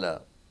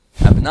Mubahila,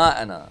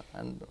 Abna'ana.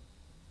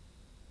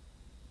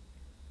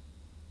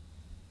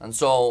 And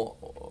so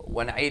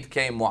when Eid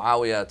came,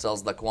 Muawiyah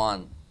tells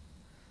Dhakwan,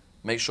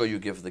 make sure you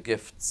give the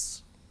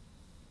gifts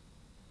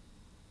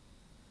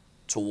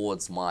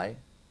towards my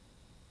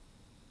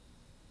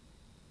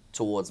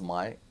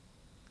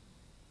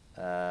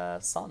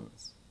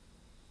sons.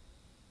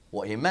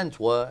 What he meant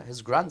were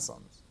his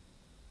grandsons.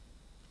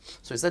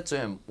 So he said to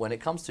him, when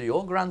it comes to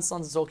your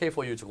grandsons, it's okay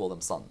for you to call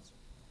them sons.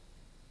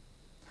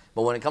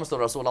 But when it comes to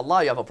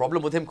Rasulullah, you have a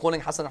problem with him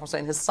calling Hassan and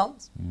Hussein his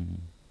sons?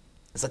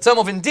 It's a term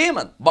of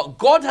endearment. But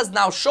God has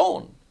now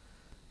shown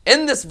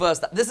in this verse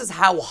that this is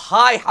how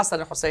high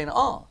Hassan and Hussein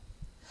are.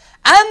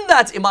 And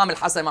that Imam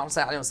al-Hassan, Imam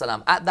Hussein alayhi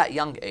salam, at that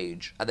young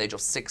age, at the age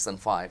of 6 and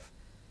 5,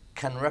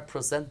 can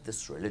represent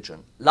this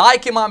religion.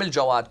 Like Imam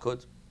al-Jawad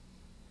could.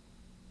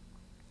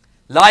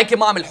 Like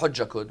Imam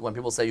al-Hujjah could. When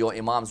people say your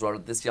imams were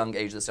at this young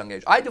age,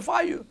 I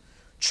defy you.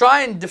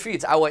 Try and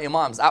defeat our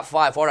imams at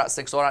 5 or at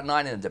 6 or at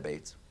 9 in a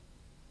debate.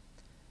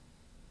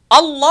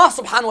 Allah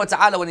subhanahu wa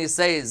ta'ala, when he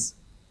says,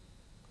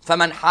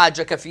 فَمَنْ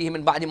حَاجَكَ فِيهِ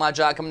مِنْ بَعْدِ مَا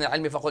جَاءَكَ مِنَ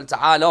الْعِلْمِ فَقُلْ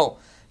تَعَالَوْا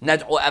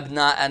نَدْعُ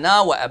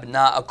أَبْنَاءَنَا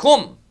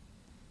وَأَبْنَاءَكُمْ.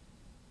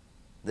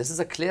 This is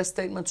a clear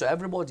statement to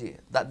everybody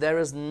that there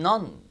is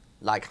none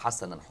like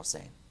Hassan and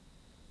Hussein.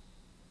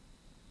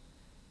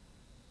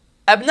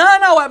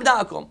 أَبْنَاءَنَا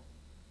وَأَبْنَاءَكُمْ.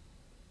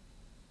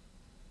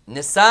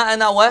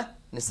 نِسَاءَنَا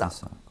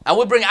وَنِسَاءَكُمْ. I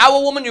will bring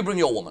our woman, you bring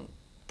your woman.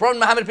 Prophet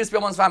Muhammad, peace be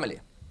upon his family,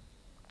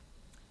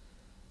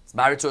 he's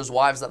married to his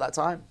wives at that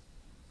time.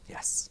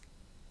 Yes.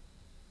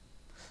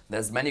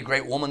 There's many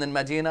great women in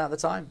Medina at the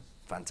time.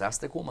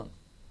 Fantastic woman.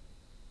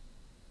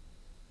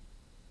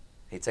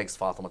 He takes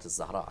Fatima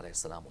al-Zahra alayhi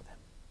salam with him.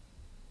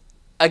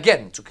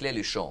 Again, to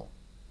clearly show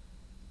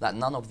that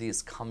none of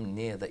these come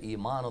near the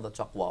iman or the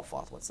taqwa of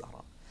Fatima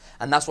al-Zahra.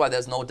 And that's why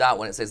there's no doubt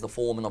when it says the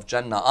 4 women of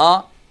Jannah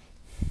are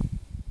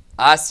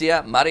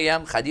Asiya,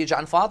 Maryam, Khadija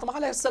and Fatima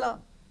alayhi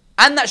salam.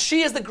 And that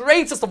she is the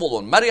greatest of all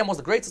women. Maryam was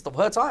the greatest of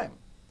her time.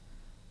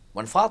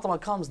 When Fatima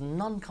comes,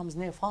 none comes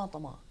near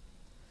Fatima.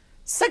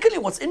 Secondly,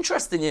 what's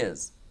interesting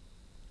is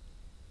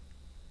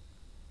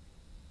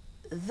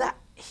that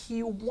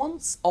he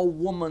wants a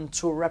woman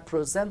to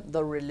represent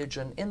the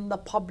religion in the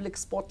public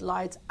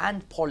spotlight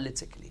and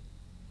politically.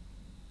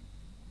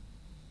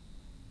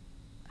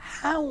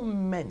 How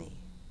many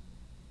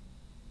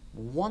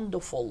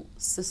wonderful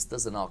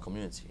sisters in our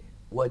community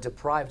were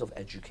deprived of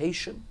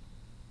education,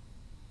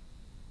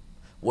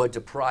 were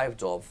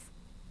deprived of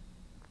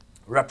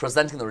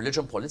representing the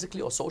religion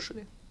politically or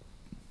socially?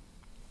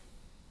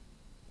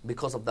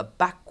 Because of the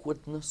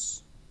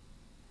backwardness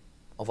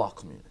of our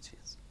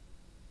communities.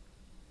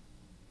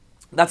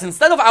 That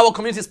instead of our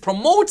communities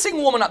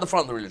promoting women at the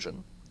front of the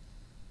religion,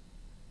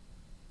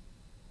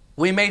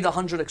 we made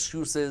 100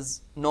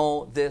 excuses,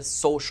 no, this,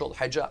 social,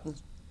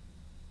 hijab.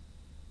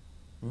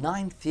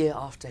 9th year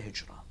after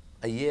Hijrah,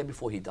 a year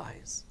before he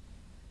dies,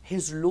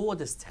 his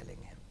Lord is telling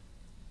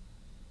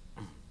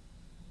him,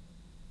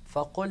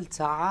 فَقُلْ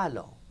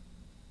تَعَالَوْا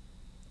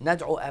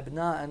نَدْعُ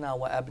أَبْنَاءَنَا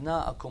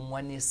وَأَبْنَاءَكُمْ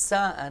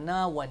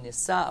وَنِسَاءَنَا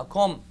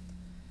وَنِسَاءَكُمْ.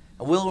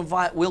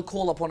 We'll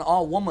call upon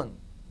our woman.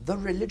 The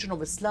religion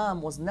of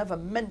Islam was never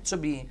meant to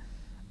be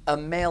a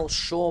male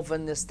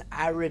chauvinist,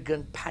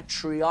 arrogant,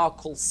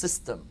 patriarchal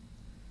system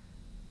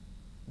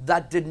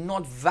that did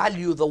not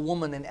value the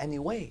woman in any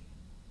way.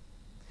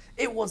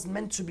 It was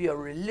meant to be a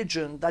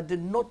religion that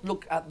did not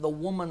look at the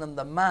woman and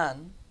the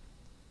man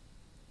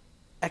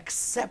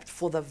except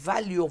for the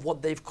value of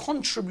what they've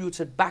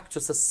contributed back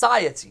to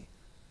society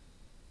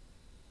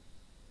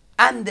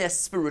and their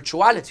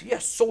spirituality.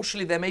 Yes,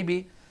 socially there may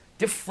be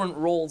different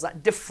roles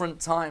at different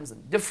times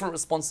and different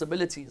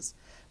responsibilities,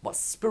 but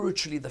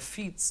spiritually the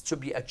feats to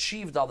be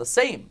achieved are the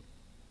same.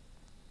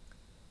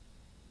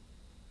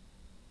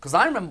 Because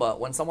I remember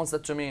when someone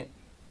said to me,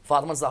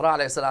 Fatima Zahra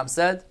alayhi salam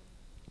said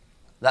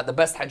that the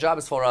best hijab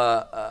is for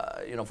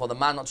for the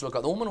man not to look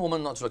at the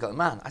woman not to look at the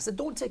man. I said,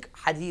 don't take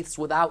hadiths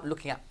without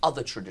looking at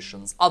other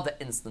traditions, other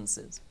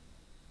instances.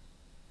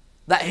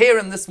 That here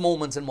in this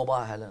moment in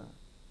Mubahila,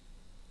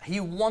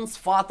 he wants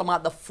Fatima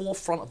at the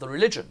forefront of the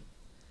religion,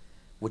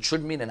 which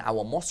should mean in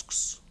our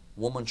mosques,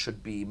 women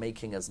should be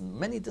making as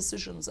many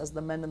decisions as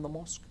the men in the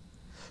mosque,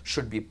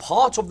 should be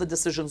part of the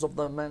decisions of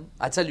the men.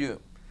 I tell you,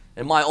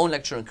 in my own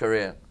lecturing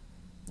career,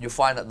 you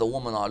find that the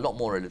women are a lot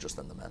more religious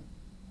than the men.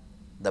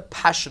 The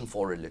passion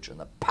for religion,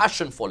 the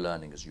passion for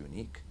learning is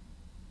unique.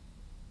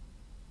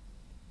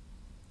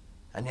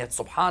 And yet,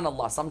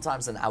 subhanAllah,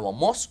 sometimes in our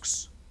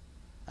mosques,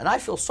 and I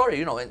feel sorry,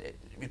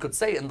 you could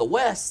say in the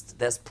West,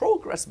 there's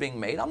progress being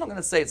made. I'm not going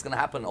to say it's going to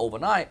happen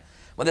overnight,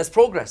 but there's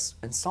progress.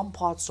 In some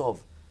parts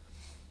of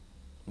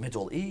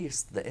Middle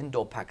East, the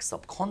Indo-Pak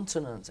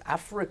subcontinent,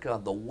 Africa,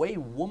 the way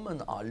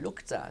women are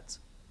looked at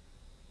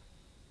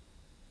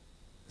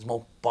is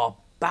more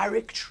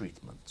barbaric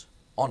treatment,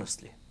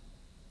 honestly.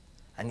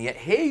 And yet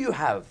here you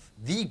have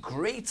the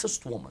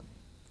greatest woman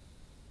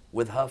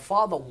with her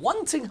father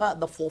wanting her at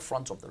the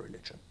forefront of the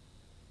religion.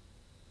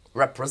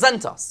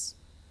 Represent us.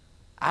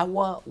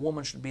 Our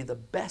woman should be the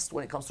best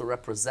when it comes to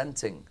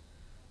representing.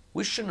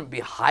 We shouldn't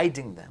be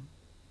hiding them.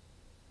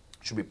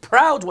 Should be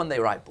proud when they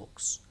write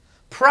books,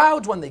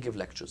 proud when they give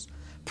lectures,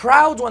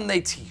 proud when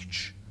they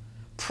teach,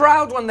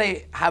 proud when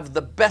they have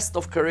the best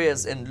of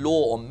careers in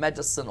law or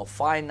medicine or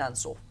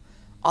finance or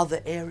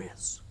other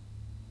areas.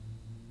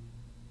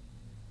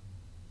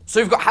 So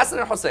you've got Hassan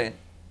and Hussein,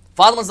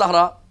 Fatima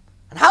Zahra.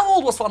 And how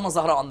old was Fatima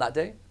Zahra on that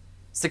day?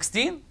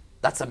 16?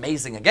 That's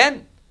amazing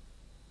again.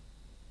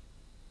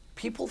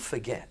 people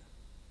forget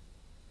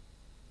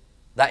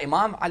that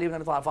Imam Ali ibn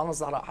Abi Talib, Fatima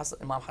Zahra,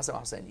 Imam Hassan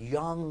ibn Hussein,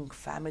 young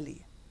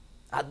family,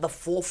 at the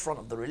forefront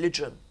of the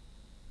religion.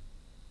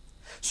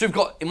 So you've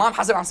got Imam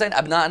Hassan ibn Hussein,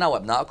 أبناءنا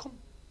وأبناءكم,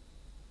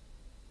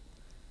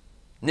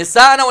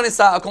 نساءنا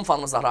ونساءكم,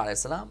 Fatima Zahra alayhi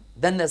salam.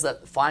 Then there's a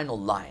final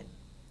line,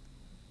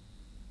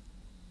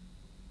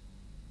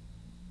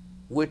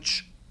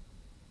 which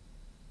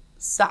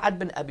Sa'ad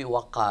bin Abi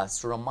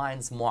Waqqas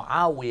reminds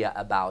Muawiyah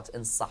about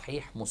in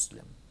Sahih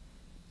Muslim.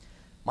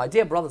 My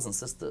dear brothers and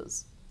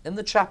sisters, in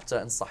the chapter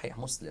in Sahih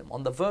Muslim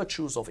on the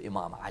virtues of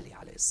Imam Ali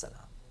alayhi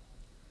salam,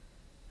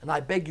 and I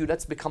beg you,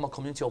 let's become a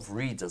community of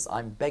readers.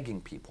 I'm begging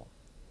people.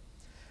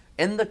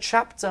 In the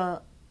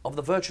chapter of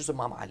the virtues of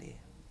Imam Ali,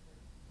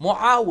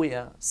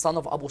 Muawiyah, son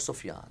of Abu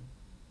Sufyan,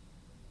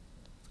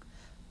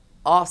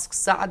 asks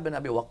Sa'ad bin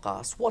Abi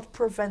Waqqas, what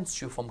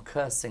prevents you from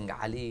cursing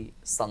Ali,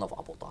 son of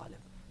Abu Talib?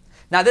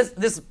 Now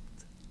this,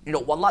 you know,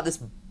 wallah, this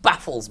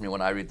baffles me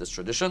when I read this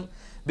tradition,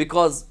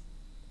 because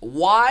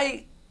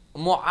why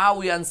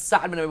Muawiyah and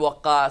Sa'ad bin Abi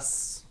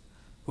Waqqas,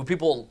 who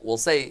people will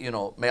say, you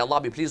know, may Allah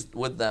be pleased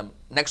with them,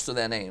 next to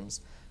their names,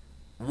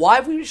 why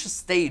have we reached a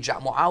stage at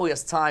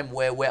Muawiyah's time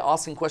where we're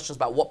asking questions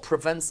about what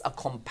prevents a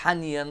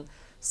companion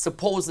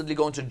supposedly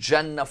going to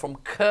Jannah from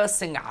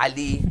cursing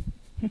Ali?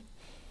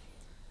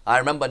 I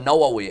remember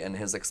Nawawi in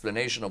his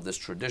explanation of this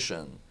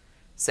tradition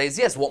says,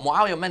 yes, what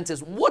Muawiyah meant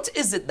is, what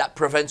is it that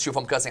prevents you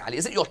from cursing Ali?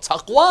 Is it your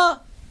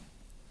taqwa?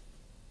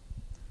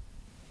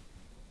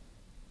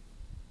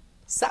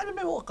 Sa'ad ibn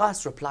Abi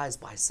Waqqas replies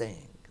by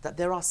saying that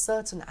there are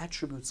certain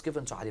attributes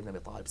given to Ali ibn Abi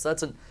Talib,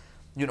 certain,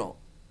 you know,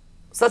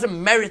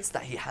 certain merits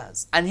that he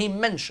has. And he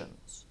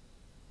mentions,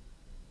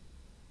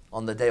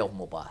 on the day of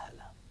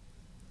Mubahila,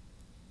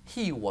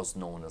 he was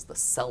known as the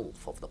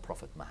self of the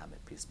Prophet Muhammad,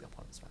 peace be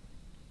upon his family.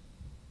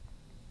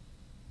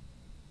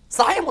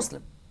 Sahih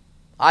Muslim.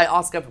 I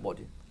ask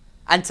everybody.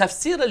 And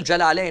Tafsir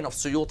al-Jalalain of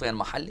Suyuti and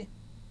Mahalli,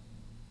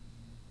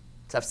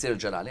 Tafsir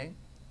al-Jalalain,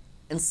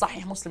 in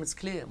Sahih Muslim it's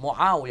clear.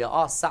 Muawiyah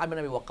asked Sa'ad bin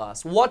Abi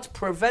Waqqas, what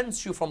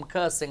prevents you from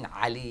cursing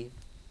Ali?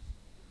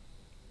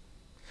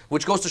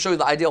 Which goes to show you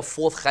the idea of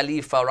fourth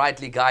Khalifa,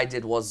 rightly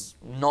guided, was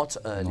not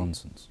early.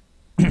 Nonsense.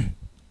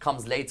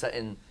 Comes later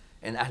in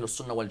Ahlul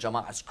Sunnah wal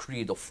Jama'ah's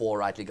creed of four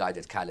rightly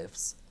guided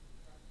caliphs.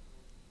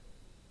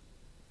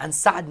 And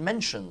Sa'ad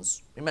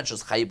mentions, he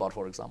mentions Khaybar,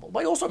 for example, but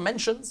he also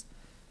mentions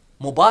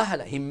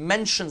Mubahila. He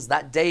mentions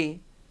that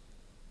day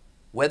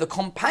where the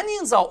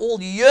companions are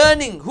all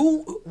yearning.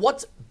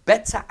 What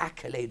better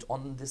accolade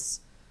on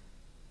this,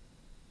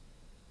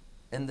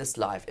 in this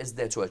life is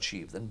there to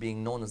achieve than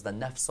being known as the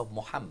nafs of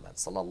Muhammad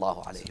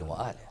sallallahu alayhi wa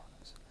alihi?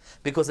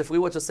 Because if we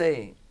were to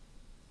say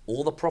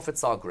all the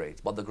prophets are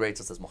great, but the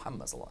greatest is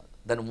Muhammad sallallahu alayhi wa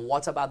sallam, then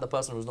what about the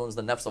person who's known as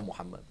the nafs of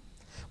Muhammad?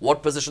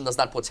 What position does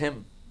that put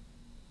him?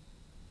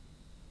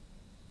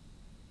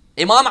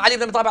 Imam Ali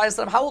ibn Abi Talib alayhi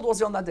salam, how old was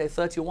he on that day?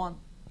 31.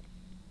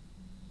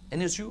 In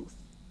his youth.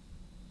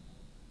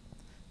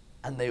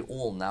 And they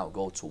all now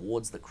go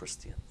towards the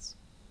Christians.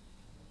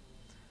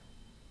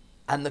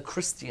 And the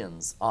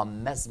Christians are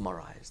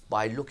mesmerized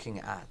by looking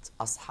at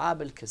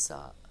Ashab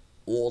al-Kisa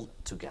all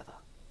together.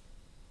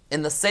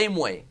 In the same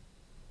way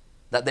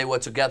that they were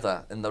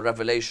together in the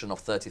revelation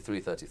of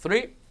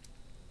 33:33,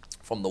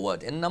 from the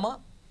word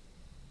innama,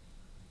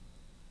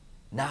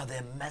 now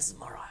they're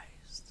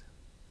mesmerized,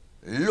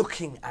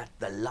 looking at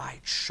the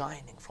light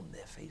shining from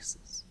their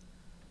faces.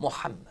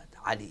 Muhammad,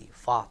 Ali,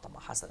 Fatima,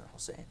 Hassan and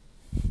Hussein.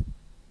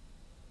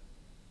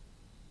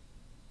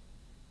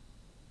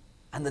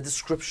 And the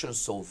description is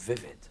so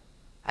vivid.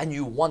 And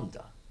you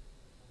wonder,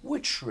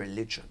 which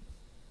religion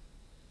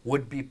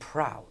would be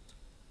proud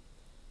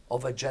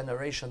of a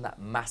generation that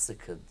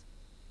massacred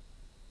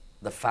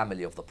the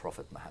family of the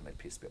Prophet Muhammad,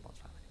 peace be upon his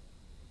family?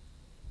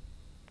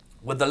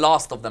 With the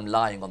last of them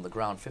lying on the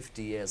ground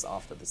 50 years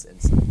after this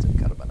incident in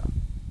Karbala.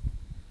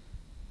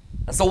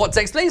 And so what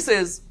takes place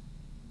is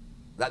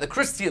that the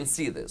Christians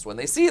see this. When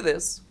they see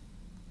this,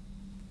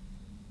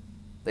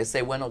 they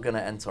say, we're not going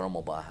to enter a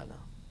Mubahila.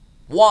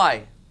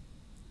 Why?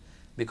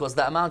 Because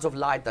the amount of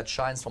light that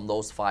shines from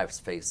those five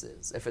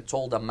faces, if it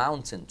told a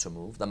mountain to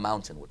move, the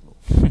mountain would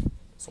move.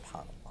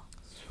 Subhanallah.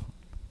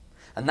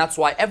 And that's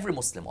why every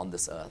Muslim on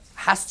this earth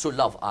has to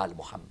love Al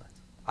Muhammad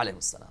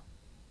alayhi salam.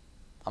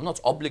 I'm not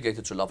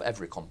obligated to love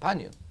every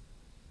companion,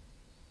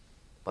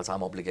 but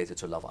I'm obligated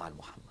to love Al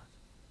Muhammad.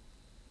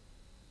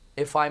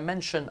 If I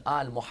mention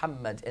Al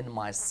Muhammad in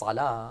my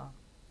salah,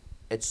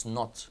 it's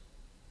not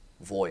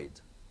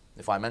void.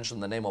 If I mention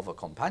the name of a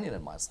companion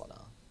in my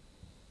salah,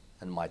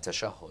 and my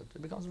tashahhud,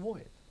 it becomes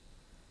void.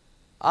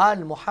 Al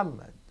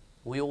Muhammad,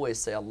 we always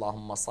say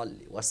Allahumma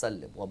salli wa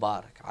sallim wa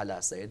barak ala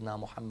Sayyidina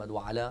Muhammad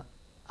wa ala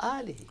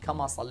alihi,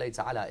 kama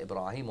sallayta ala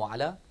Ibrahim wa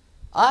ala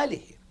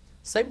alihi.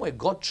 Same way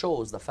God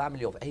chose the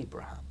family of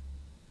Abraham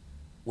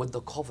with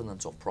the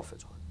covenant of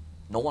prophethood.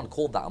 No one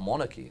called that a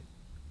monarchy.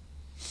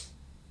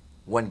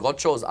 When God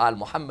chose Al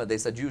Muhammad, they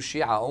said, you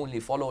Shia only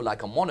follow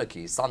like a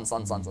monarchy, son.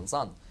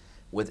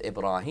 With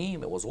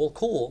Ibrahim, it was all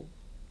cool.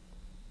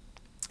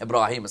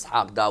 Ibrahim,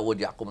 Ishaq, Dawood,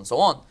 Yaqub, and so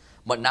on.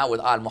 But now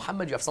with Al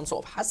Muhammad, you have some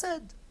sort of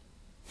hasad.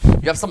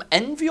 You have some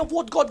envy of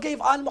what God gave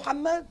Al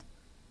Muhammad?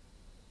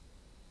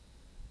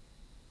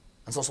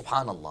 And so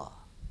subhanallah,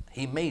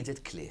 he made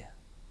it clear.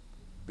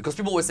 Because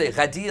people always say,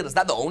 Ghadir, is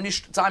that the only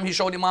time he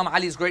showed Imam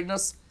Ali's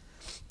greatness?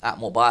 At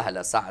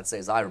Mubahila, Sa'ad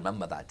says, I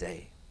remember that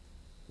day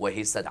where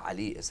he said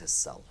Ali is his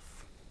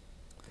self.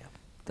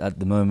 Yeah. At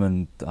the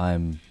moment,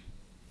 I'm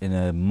in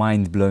a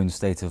mind-blown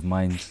state of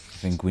mind. I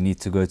think we need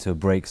to go to a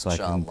break so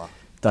Inshallah. I can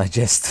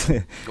digest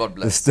God the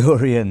bless.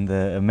 story and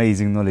the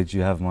amazing knowledge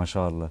you have,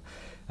 mashallah.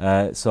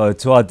 So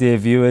to our dear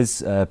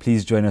viewers,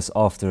 please join us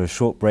after a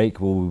short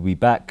break. We'll be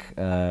back.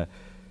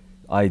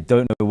 I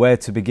don't know where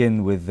to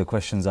begin with the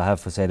questions I have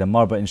for Sayyid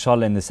Ammar, but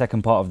inshallah in the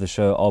second part of the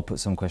show I'll put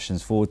some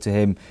questions forward to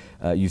him.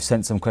 You've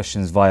sent some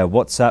questions via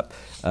WhatsApp.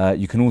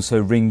 You can also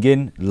ring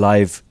in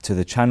live to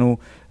the channel.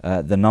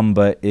 The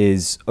number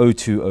is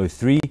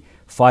 0203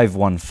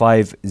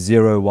 515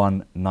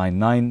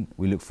 0199.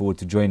 We look forward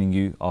to joining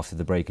you after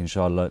the break,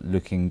 inshallah,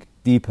 looking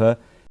deeper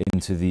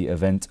into the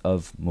event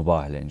of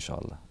Mubahila,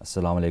 inshallah.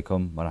 Assalamu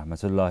alaikum wa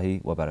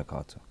rahmatullahi wa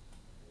barakatuh.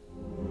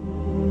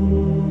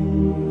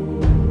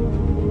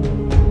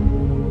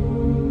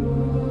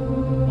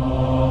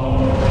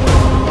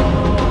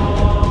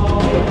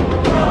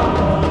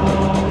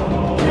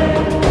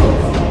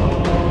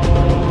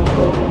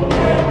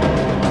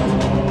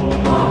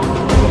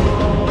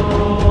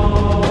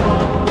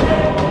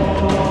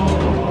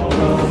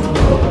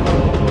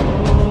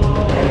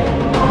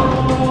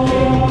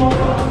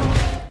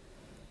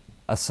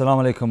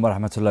 Assalamu alaikum wa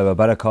rahmatullahi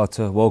wa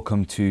barakatuh.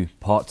 Welcome to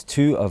part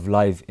 2 of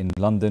Live in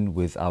London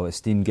with our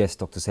esteemed guest,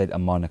 Dr. Sayyid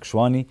Ammar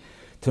Nakshawani.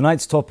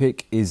 Tonight's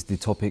topic is the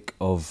topic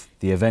of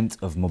the event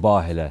of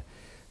Mubahila.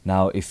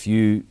 Now, if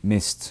you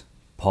missed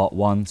part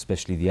 1,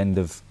 especially the end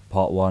of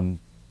part 1,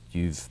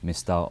 you've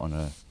missed out on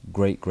a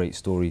great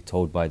story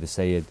told by the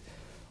Sayyid.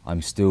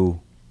 I'm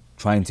still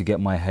trying to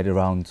get my head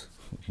around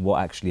what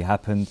actually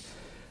happened.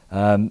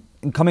 And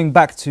coming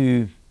back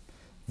to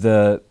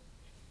the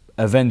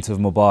event of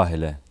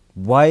Mubahila,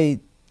 why,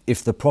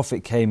 if the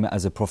Prophet came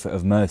as a prophet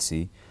of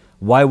mercy,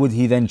 why would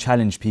he then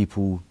challenge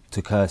people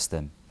to curse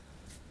them?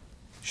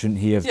 Shouldn't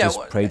he have just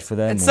prayed for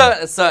them? It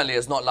certainly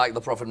is not like the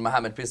Prophet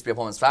Muhammad, peace be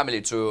upon his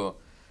family, to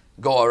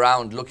go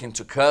around looking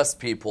to curse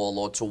people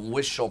or to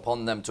wish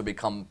upon them to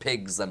become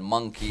pigs and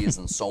monkeys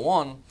and so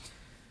on,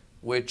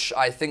 which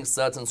I think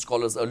certain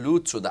scholars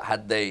allude to, that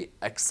had they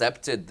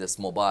accepted this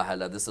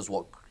Mubahila, this is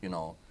what,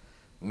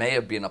 may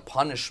have been a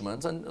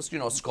punishment. And,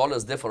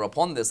 scholars differ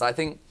upon this. I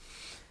think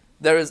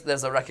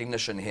there's a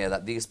recognition here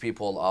that these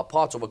people are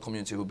part of a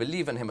community who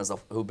believe in him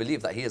who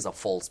believe that he is a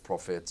false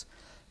prophet,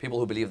 people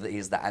who believe that he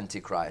is the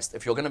Antichrist.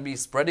 If you're going to be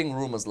spreading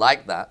rumors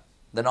like that,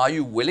 then are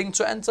you willing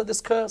to enter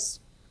this curse?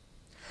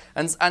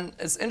 And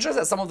it's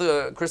interesting that some of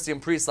the Christian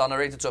priests are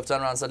narrated to have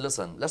turned around and said,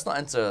 listen, let's not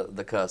enter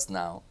the curse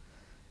now.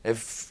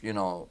 If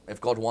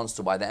God wants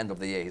to, by the end of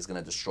the year, he's going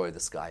to destroy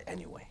this guy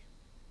anyway.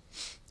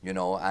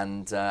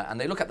 And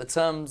they look at the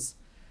terms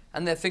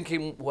and they're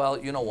thinking, well,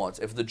 you know what,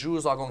 if the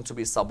Jews are going to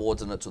be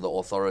subordinate to the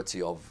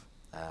authority of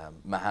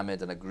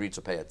Muhammad and agree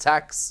to pay a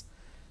tax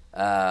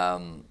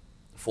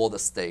for the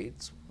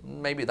state,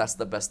 maybe that's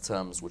the best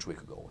terms which we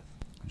could go with.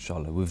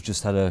 Inshallah. We've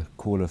just had a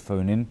caller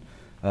phone in.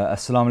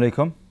 Assalamu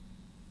alaikum.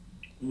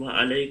 Wa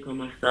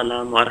alaikum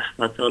assalam wa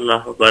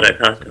rahmatullahi wa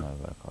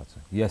barakatuh.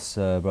 Yes,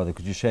 brother,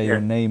 could you share your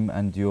name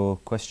and your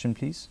question,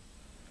 please?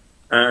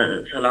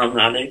 Assalamu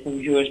alaikum,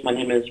 viewers. My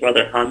name is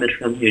Brother Hamid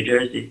from New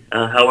Jersey.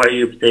 How are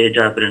you, Sayyid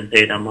Jabir and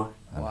Sayyid Ammar?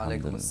 Wa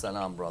alaikum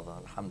assalam, brother.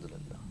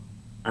 Alhamdulillah.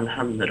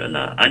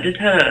 Alhamdulillah. I just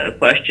had a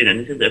question, and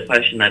this is a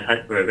question I've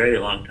had for a very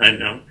long time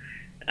now.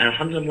 And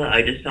alhamdulillah,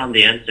 I just found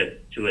the answer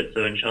to it.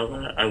 So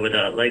inshallah, I would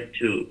like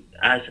to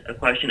ask a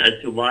question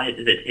as to why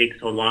does it take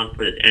so long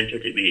for this answer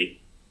to be,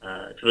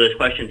 for this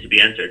question to be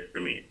answered for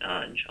me,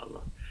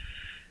 inshallah.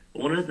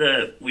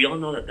 We all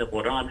know that the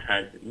Quran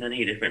has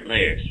many different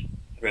layers.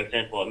 For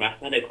example, a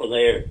mathematical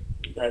layer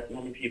that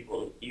many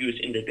people use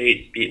in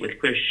debates, be it with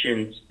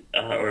Christians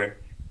or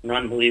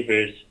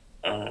non-believers,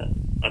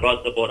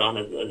 about the Quran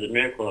as a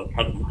miracle of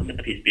Prophet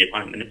Muhammad, peace be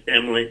upon him, and his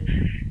family,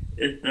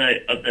 is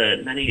of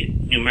the many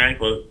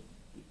numerical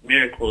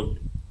miracles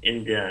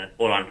in the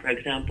Quran. For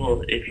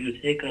example, if you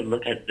take a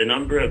look at the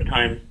number of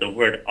times the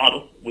word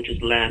Ard, which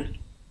is land,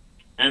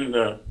 and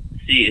the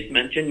sea is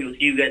mentioned,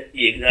 you get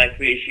the exact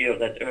ratio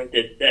that Earth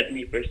is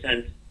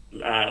 70%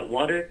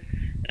 water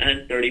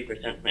and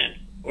 30% land.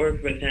 Or,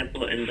 for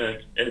example, in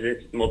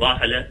this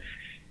Mubahila,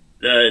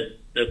 the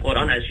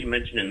Quran, as you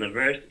mentioned in the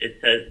verse, it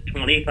says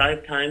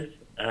 25 times.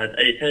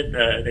 It says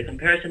the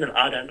comparison of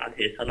Adam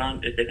alayhi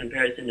salam is the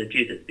comparison of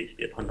Jesus, peace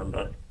be upon them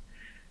both.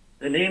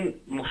 The name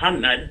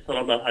Muhammad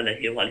sallallahu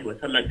alayhi wa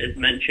sallam is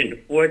mentioned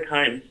 4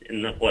 times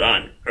in the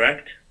Quran,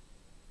 correct?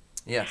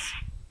 Yes.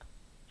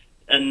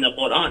 And the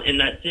Quran, in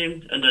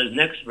the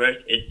next verse,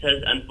 it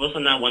says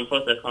 "Anfusana wa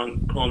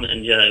anfusakum,"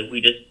 and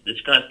we just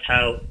discussed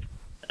how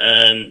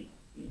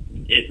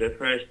it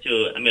refers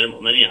to Amir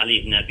al-Mu'minin Ali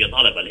ibn Abi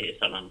Talib alayhi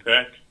salam,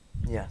 correct?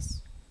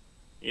 Yes.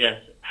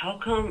 Yes. How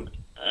come,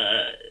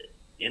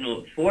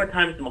 4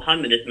 times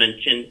Muhammad is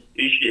mentioned,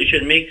 it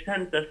should make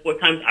sense that 4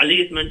 times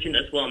Ali is mentioned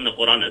as well in the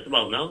Quran as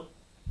well, no?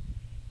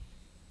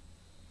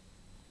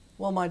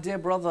 Well, my dear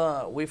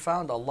brother, we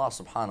found Allah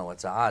subhanahu wa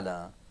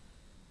ta'ala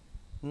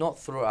not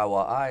through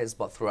our eyes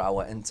but through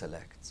our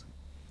intellect.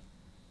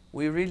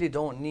 We really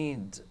don't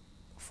need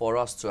for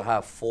us to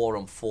have 4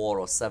 and 4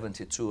 or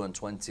 72 and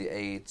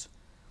 28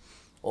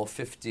 or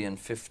 50 and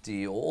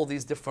 50 or all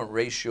these different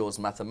ratios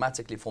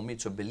mathematically for me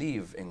to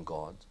believe in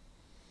God.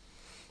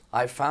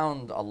 I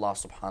found Allah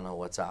subhanahu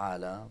wa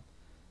ta'ala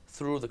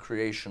through the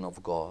creation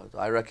of God.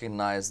 I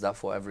recognize that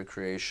for every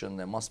creation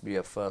there must be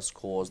a first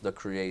cause, the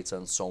creator,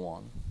 and so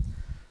on.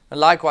 And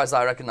likewise,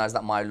 I recognize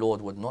that my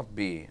Lord would not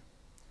be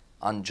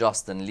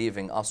unjust in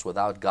leaving us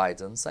without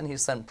guidance, and He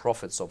sent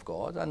prophets of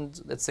God,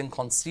 and it's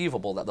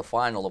inconceivable that the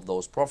final of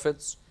those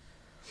prophets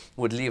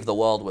would leave the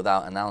world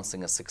without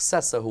announcing a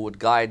successor who would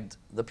guide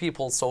the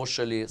people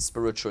socially,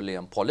 spiritually,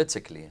 and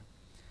politically.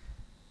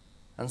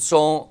 And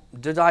so,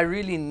 did I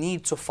really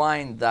need to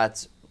find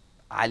that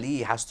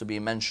Ali has to be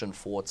mentioned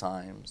 4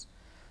 times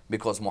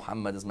because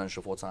Muhammad is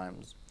mentioned 4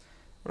 times?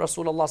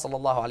 Rasulullah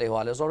sallallahu alayhi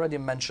wa has already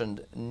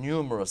mentioned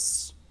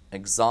numerous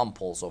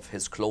examples of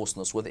his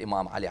closeness with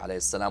Imam Ali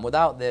alayhi salam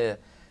without there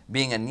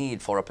being a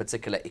need for a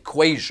particular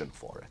equation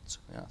for it.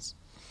 Yes.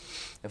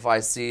 If I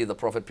see the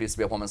Prophet, peace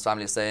be upon his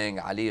family, saying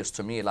Ali is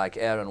to me like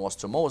Aaron was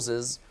to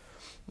Moses,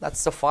 that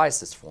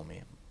suffices for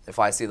me. If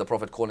I see the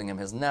Prophet calling him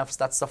his nafs,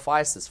 that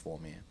suffices for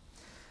me.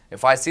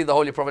 If I see the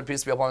Holy Prophet,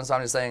 peace be upon his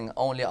family, saying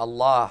only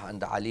Allah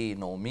and Ali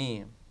know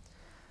me,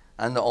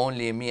 and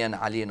only me and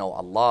Ali know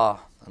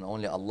Allah, and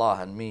only Allah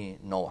and me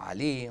know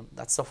Ali,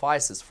 that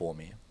suffices for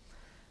me.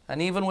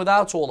 And even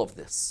without all of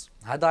this,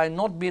 had I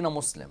not been a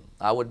Muslim,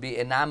 I would be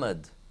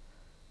enamored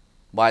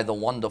by the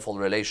wonderful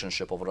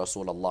relationship of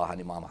Rasulullah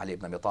and Imam Ali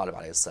ibn Abi Talib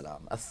alayhi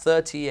salam. A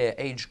 30-year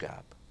age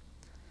gap.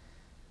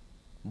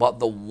 But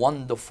the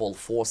wonderful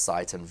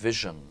foresight and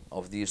vision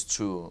of these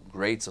 2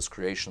 greatest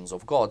creations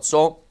of God.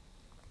 So,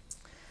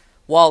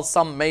 while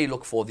some may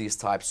look for these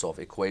types of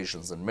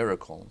equations and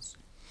miracles,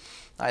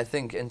 I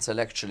think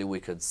intellectually we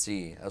could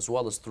see, as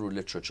well as through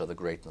literature, the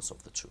greatness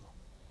of the 2.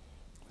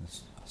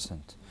 Yes,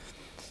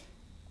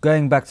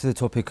 going back to the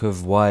topic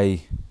of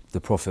why the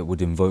Prophet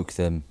would invoke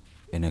them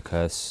in a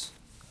curse,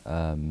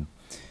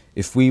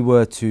 if we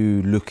were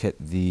to look at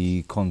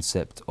the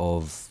concept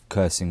of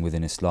cursing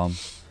within Islam,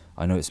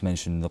 I know it's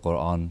mentioned in the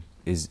Quran.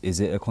 Is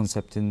it a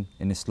concept in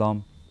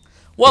Islam?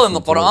 Well, in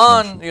the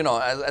Quran,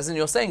 as in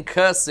you're saying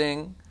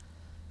cursing,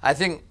 I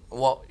think,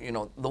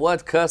 the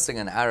word cursing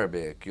in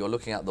Arabic, you're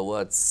looking at the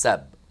word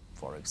sab,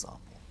 for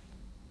example.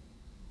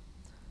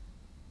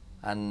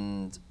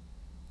 And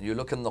you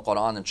look in the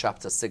Quran in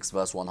chapter 6,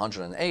 verse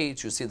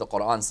 108, you see the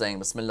Quran saying,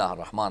 Bismillah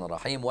ar-Rahman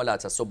ar-Rahim, وَلَا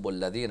تَسُبُّ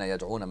الَّذِينَ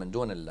يَدْعُونَ مِن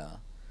دُونِ اللَّهِ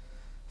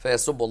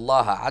فَيَسُبُّ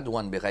اللَّهَ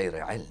عَدْوًا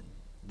بِغَيْرِ عِلْمٍ.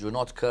 Do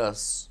not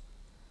curse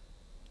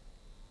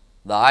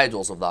the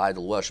idols of the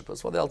idol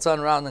worshippers, for they'll turn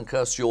around and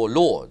curse your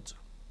Lord.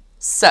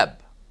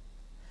 Sab.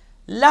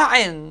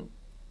 La'in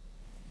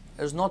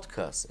is not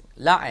cursing.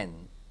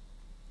 La'in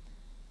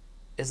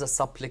is a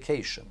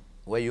supplication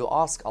where you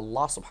ask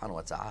Allah subhanahu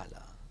wa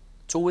ta'ala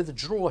to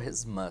withdraw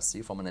His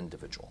mercy from an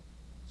individual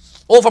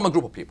or from a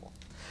group of people.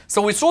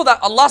 So we saw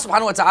that Allah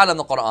subhanahu wa ta'ala in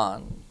the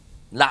Quran,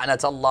 لَعْنَةَ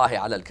اللَّهِ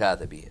عَلَى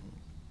الْكَاذِبِينَ.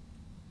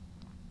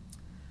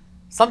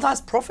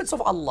 Sometimes prophets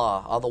of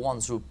Allah are the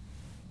ones who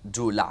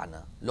do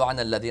la'na. لُعْنَ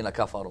الَّذِينَ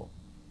كَفَرُوا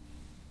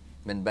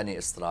مِن بَنِي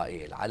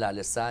إِسْرَائِيلَ عَلَى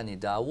لِسَانِ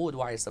دَاوُودَ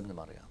وَعِيسَى بْنِ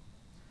مَرْيَمَ.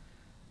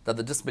 That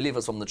the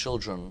disbelievers from the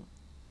children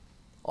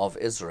of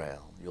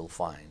Israel, you'll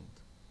find,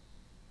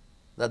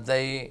 that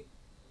they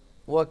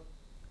were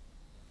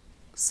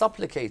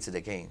supplicated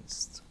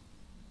against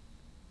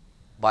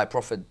by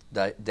Prophet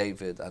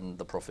David and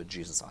the Prophet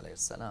Jesus alayhi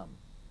salam.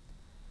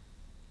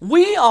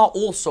 We are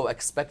also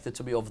expected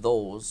to be of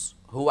those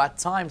who at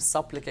times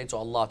supplicate to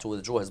Allah to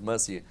withdraw His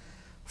mercy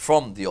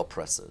from the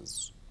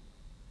oppressors.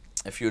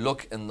 If you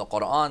look in the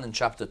Quran in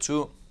chapter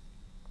 2,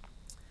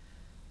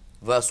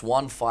 verse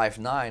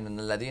 159, إن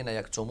الذين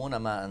يكتمون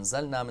ما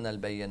أنزلنا من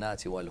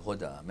البينات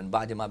والهدى من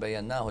بعد ما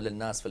بيناه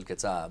للناس في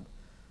الكتاب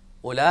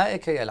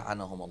أولئك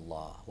يلعنهم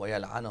الله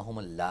ويلعنهم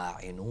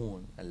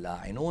اللاعنون.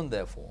 اللاعنون,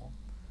 therefore,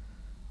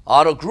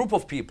 are a group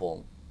of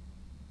people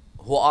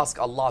who ask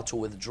Allah to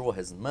withdraw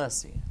His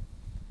mercy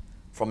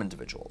from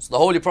individuals. The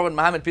Holy Prophet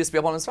Muhammad, peace be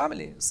upon his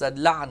family, said,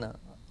 La'na,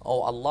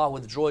 oh Allah,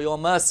 withdraw your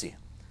mercy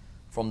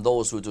from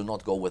those who do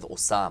not go with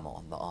Osama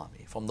on the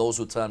army, from those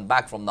who turn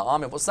back from the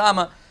army of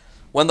Osama.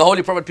 When the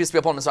Holy Prophet, peace be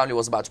upon his family,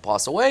 was about to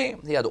pass away,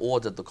 he had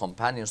ordered the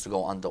companions to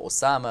go under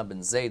Osama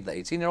bin Zayd, the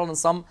 18-year-old, and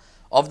some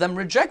of them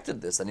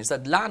rejected this. And he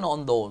said, La'na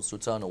on those who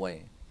turn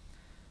away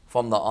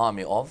from the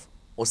army of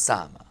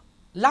Osama.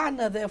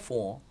 La'na,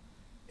 therefore,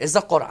 is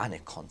a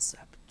Quranic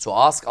concept. To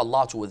ask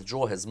Allah to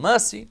withdraw His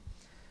mercy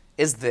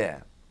is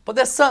there. But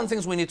there's certain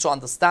things we need to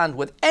understand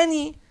with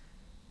any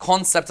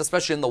concept,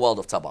 especially in the world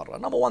of tabarra.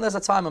 Number one, there's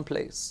a time and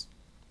place.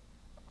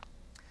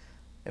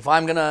 If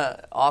I'm going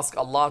to ask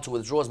Allah to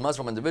withdraw His mercy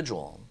from an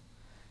individual,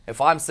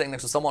 if I'm sitting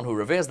next to someone who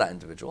reveres that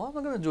individual, I'm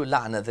not going to do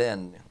la'na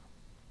then.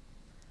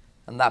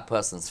 and that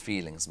person's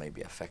feelings may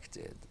be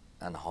affected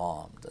and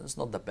harmed, and it's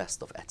not the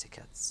best of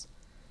etiquettes.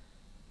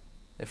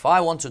 If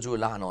I want to do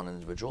la'na on an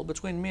individual,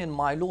 between me and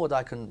my Lord,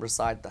 I can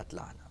recite that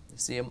la'na. You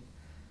see,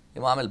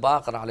 Imam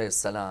al-Baqir alayhi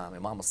salam,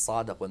 Imam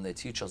al-Sadiq, when they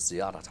teach us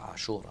ziyarat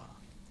Ashura,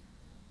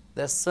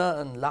 there's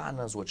certain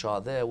la'nas which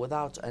are there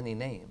without any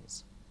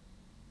names.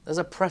 There's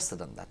a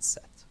precedent that's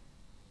set.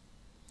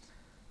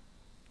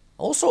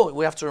 Also,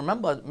 we have to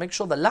remember, make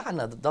sure the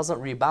la'na doesn't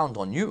rebound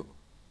on you.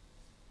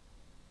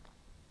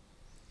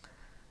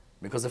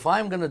 Because if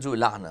I'm going to do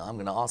la'na, I'm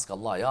going to ask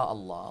Allah, Ya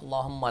Allah,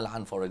 Allahumma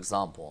la'an, for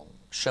example,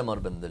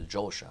 Shimr bin Dhil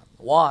Jawshan.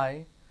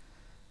 Why?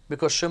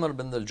 Because Shimr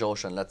bin Dhil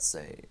Jawshan, let's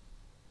say,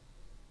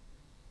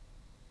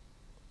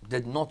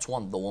 did not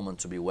want the woman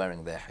to be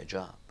wearing their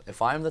hijab.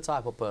 If I'm the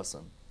type of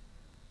person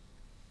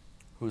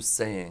who's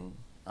saying,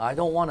 I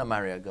don't want to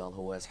marry a girl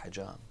who wears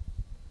hijab,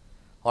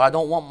 or I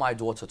don't want my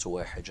daughter to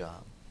wear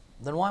hijab,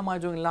 then why am I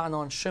doing la'na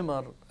on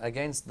Shimr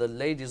against the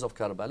ladies of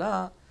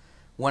Karbala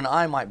when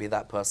I might be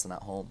that person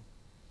at home?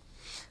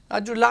 I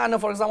do la'na,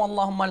 for example,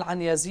 Allahumma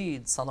la'an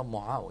Yazid, son of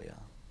Muawiyah.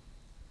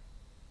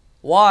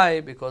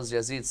 Why? Because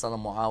Yazid, son of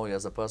Muawiyah,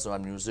 is a person who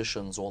had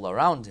musicians all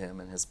around him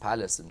in his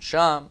palace in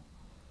Sham.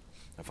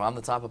 If I'm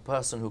the type of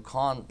person who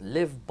can't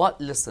live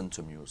but listen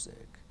to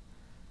music,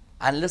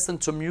 and listen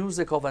to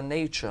music of a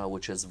nature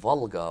which is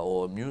vulgar,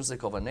 or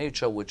music of a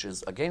nature which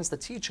is against the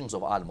teachings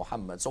of Al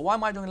Muhammad, so why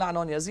am I doing la'na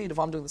on Yazid if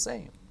I'm doing the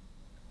same?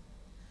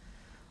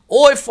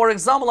 Or if, for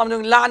example, I'm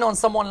doing la'na on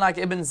someone like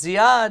Ibn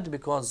Ziyad,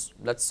 because,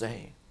 let's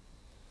say,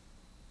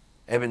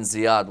 Ibn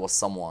Ziyad was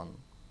someone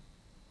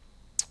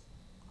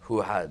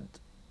who had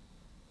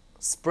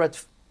spread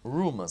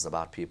rumors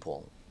about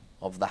people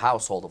of the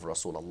household of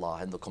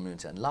Rasulullah in the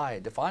community and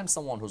lied. If I'm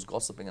someone who's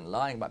gossiping and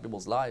lying about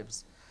people's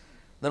lives,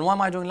 then why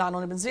am I doing la'na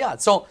on Ibn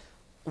Ziyad? So,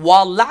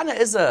 while la'na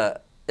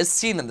is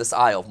seen in this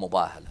ayah of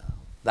Mubahila,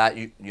 that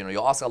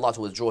you're asking Allah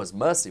to withdraw His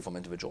mercy from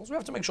individuals, we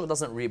have to make sure it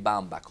doesn't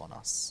rebound back on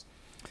us.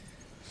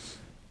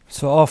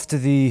 So after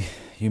you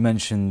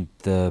mentioned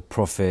the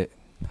Prophet,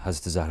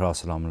 Hazrat Zahra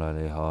salam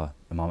alayha,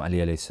 Imam Ali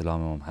alayhi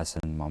salam, Imam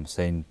Hassan, Imam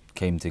Hussein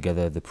came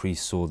together, the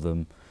priest saw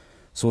them,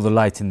 saw the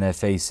light in their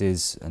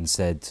faces and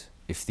said,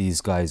 if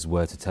these guys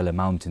were to tell a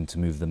mountain to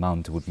move, the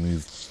mountain would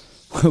move.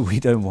 We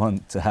don't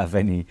want to have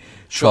any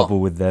trouble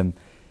with them.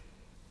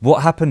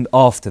 What happened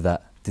after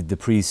that? Did the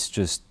priests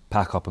just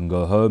pack up and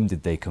go home?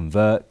 Did they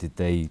convert? Did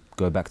they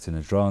go back to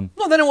Najran?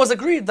 No, then it was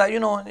agreed that,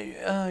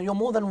 you're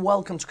more than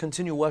welcome to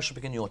continue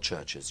worshipping in your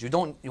churches. We're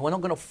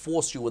not going to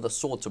force you with a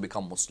sword to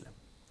become Muslim.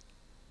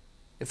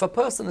 If a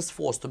person is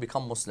forced to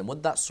become Muslim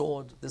with that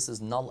sword, this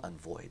is null and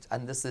void.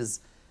 And this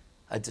is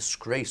a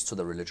disgrace to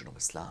the religion of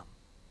Islam.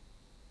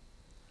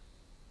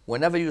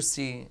 Whenever you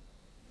see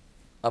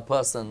a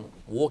person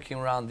walking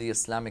around the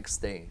Islamic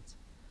State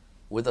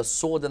with a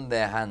sword in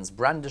their hands,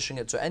 brandishing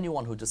it to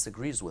anyone who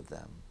disagrees with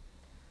them,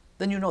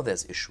 then you know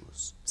there's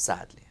issues,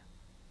 sadly.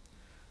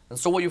 And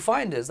so what you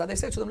find is that they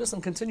say to them,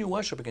 listen, continue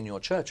worshipping in your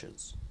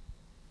churches.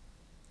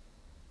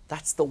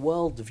 That's the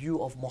world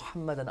view of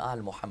Muhammad and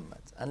Al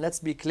Muhammad. And let's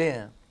be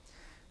clear,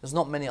 there's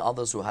not many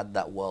others who had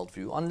that world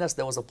view, unless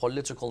there was a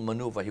political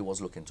maneuver he was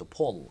looking to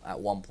pull at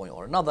one point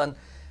or another.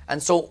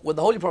 And so with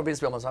the Holy Prophet, peace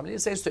be upon him, he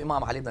says to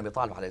Imam Ali ibn Abi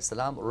Talib alayhi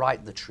salam,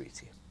 write the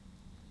treaty.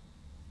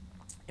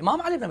 Imam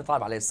Ali ibn Abi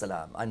Talib alayhi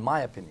salam, in my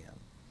opinion,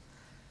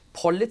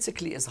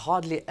 politically is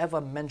hardly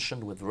ever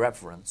mentioned with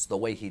reverence the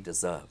way he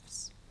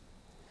deserves.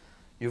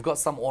 You've got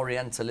some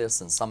Orientalists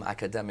and some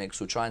academics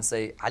who try and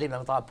say Ali ibn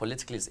Abi Talib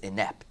politically is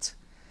inept,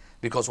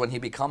 because when he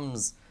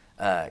becomes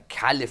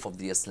caliph of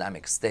the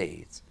Islamic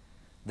State,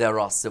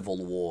 there are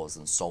civil wars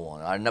and so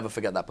on. I'll never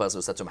forget that person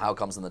who said to him, how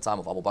comes in the time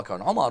of Abu Bakr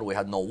and Umar we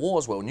had no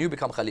wars, when you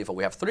become Khalifa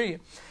we have 3?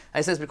 And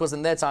he says, because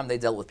in their time they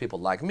dealt with people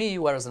like me,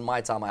 whereas in my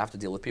time I have to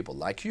deal with people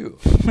like you.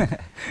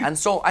 And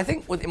so I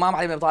think with Imam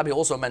Ali ibn Abi Talib, he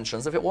also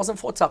mentions, if it wasn't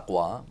for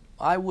taqwa,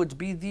 I would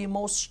be the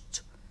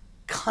most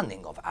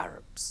cunning of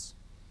Arabs.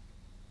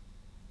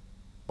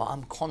 But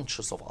I'm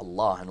conscious of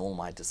Allah and all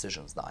my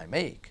decisions that I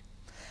make.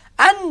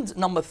 And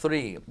number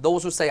 3,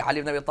 those who say Ali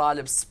ibn Abi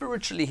Talib,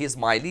 spiritually he's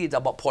my leader,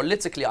 but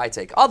politically I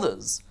take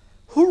others.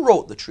 Who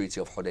wrote the Treaty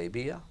of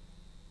Hudaybiyah?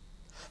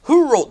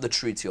 Who wrote the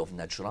Treaty of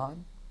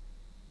Najran?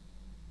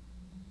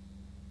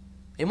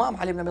 Imam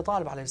Ali ibn Abi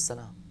Talib alayhi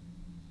salam.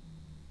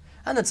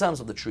 And in terms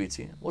of the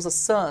treaty, was a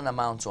certain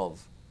amount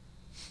of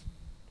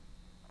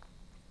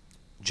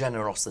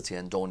generosity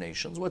and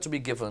donations were to be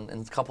given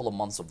in a couple of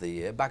months of the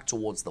year back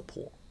towards the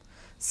poor.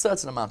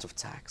 Certain amount of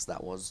tax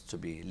that was to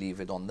be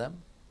levied on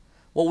them.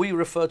 What we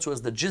refer to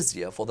as the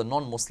jizya for the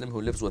non-Muslim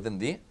who lives within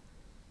the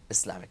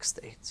Islamic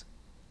State.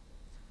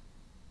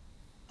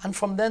 And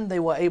from then they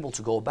were able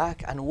to go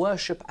back and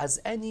worship as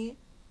any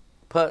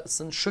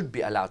person should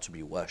be allowed to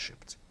be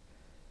worshipped.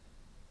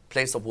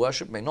 Place of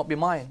worship may not be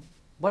mine,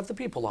 but if the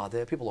people are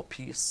there, people of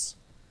peace,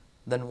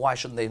 then why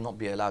shouldn't they not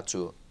be allowed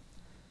to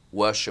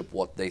worship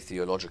what they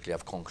theologically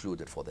have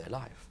concluded for their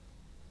life?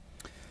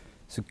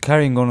 So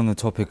carrying on the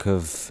topic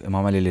of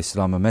Imam Ali alayhi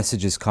salam, a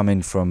message is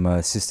coming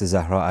from Sister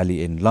Zahra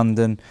Ali in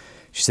London.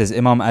 She says,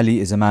 Imam Ali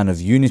is a man of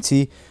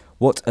unity.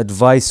 What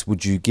advice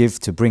would you give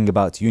to bring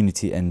about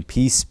unity and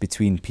peace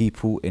between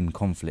people in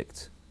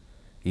conflict,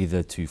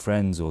 either to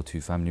friends or to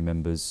family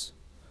members,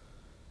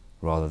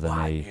 rather than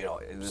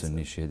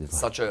Sunni Shia divide?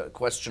 Such a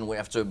question, we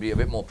have to be a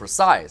bit more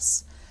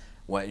precise.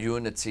 What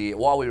unity,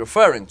 what are we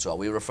referring to? Are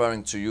we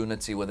referring to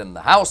unity within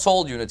the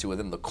household, unity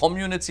within the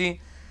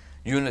community,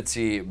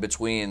 unity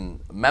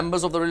between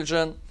members of the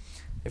religion?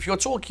 If you're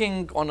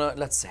talking on a,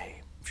 let's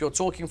say, if you're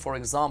talking, for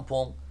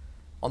example,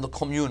 on the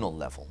communal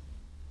level,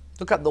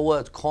 look at the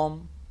word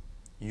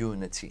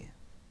unity.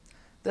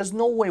 There's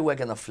no way we're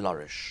going to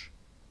flourish,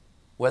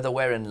 whether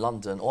we're in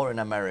London or in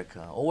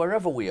America or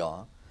wherever we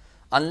are,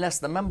 unless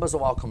the members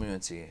of our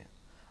community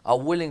are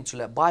willing to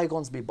let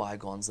bygones be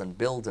bygones and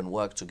build and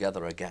work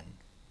together again.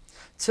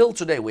 Till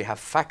today, we have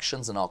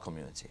factions in our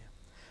community.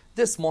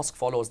 This mosque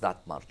follows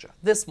that marja.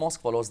 This mosque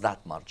follows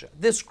that marja.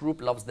 This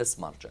group loves this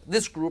marja.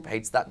 This group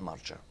hates that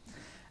marja.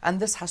 And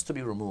this has to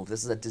be removed.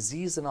 This is a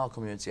disease in our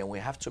community, and we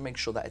have to make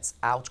sure that it's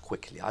out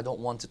quickly. I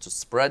don't want it to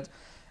spread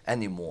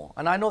anymore.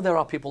 And I know there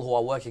are people who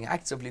are working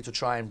actively to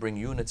try and bring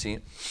unity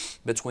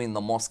between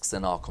the mosques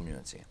in our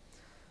community.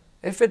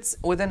 If it's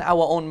within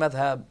our own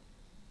madhab,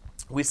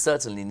 we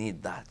certainly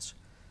need that.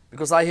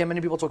 Because I hear many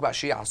people talk about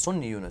Shia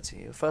Sunni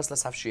unity. First,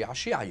 let's have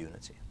Shia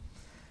unity.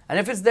 And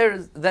if it's there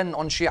then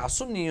on Shia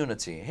Sunni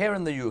unity, here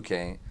in the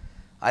UK,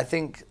 I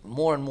think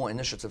more and more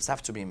initiatives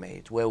have to be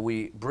made where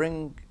we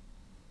bring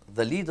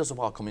the leaders of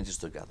our communities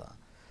together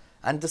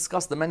and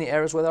discuss the many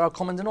areas where there are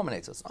common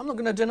denominators. I'm not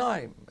going to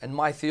deny, in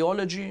my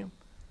theology,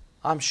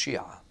 I'm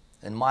Shia.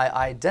 In my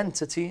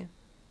identity,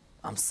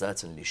 I'm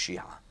certainly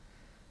Shia.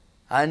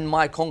 And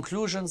my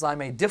conclusions, I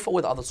may differ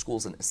with other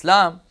schools in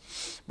Islam,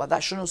 but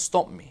that shouldn't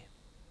stop me.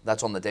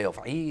 That on the day of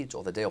Eid,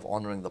 or the day of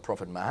honoring the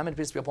Prophet Muhammad,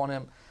 peace be upon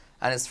him,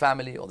 and his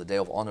family, or the day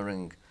of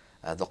honoring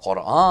the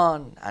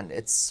Quran and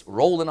its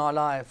role in our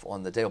life, or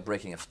on the day of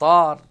breaking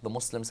iftar, the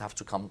Muslims have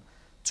to come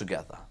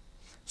together.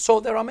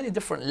 So there are many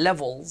different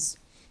levels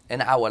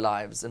in our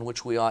lives in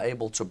which we are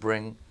able to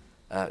bring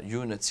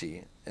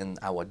unity in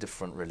our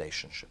different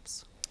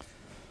relationships.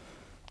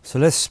 So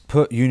let's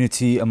put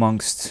unity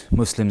amongst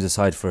Muslims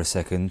aside for a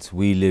second.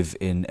 We live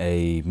in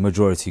a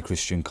majority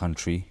Christian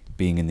country,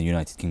 being in the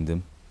United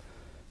Kingdom.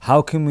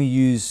 How can we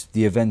use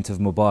the event of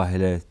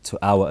Mubahila to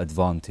our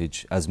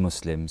advantage as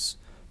Muslims?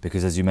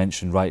 Because as you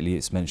mentioned rightly,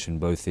 it's mentioned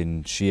both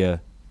in Shia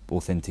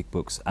authentic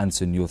books and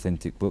Sunni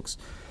authentic books.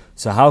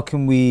 So how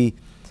can we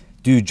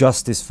do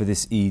justice for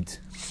this Eid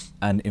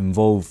and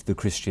involve the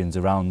Christians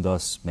around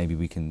us? Maybe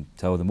we can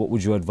tell them. What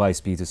would your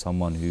advice be to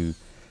someone who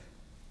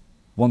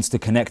wants to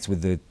connect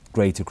with the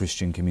greater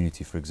Christian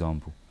community, for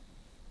example?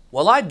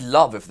 Well, I'd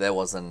love if there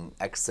was an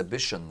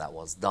exhibition that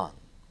was done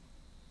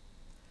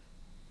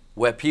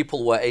where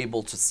people were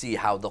able to see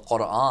how the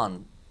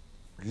Quran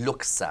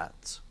looks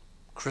at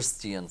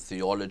Christian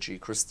theology,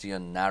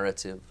 Christian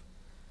narrative,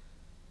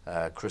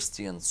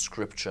 Christian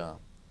scripture.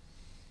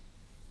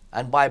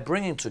 And by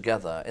bringing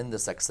together in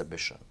this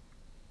exhibition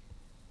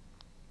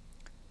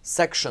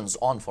sections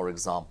on, for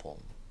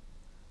example,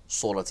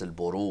 Surah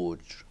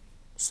Al-Buruj,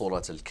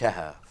 Surah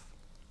Al-Kahf,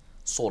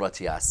 Surah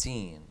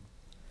Yasin,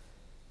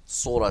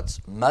 Surah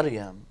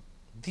Maryam,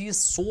 these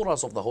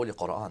surahs of the Holy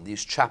Quran,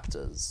 these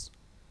chapters.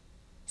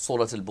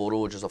 Surah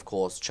Al-Buruj is, of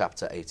course,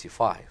 chapter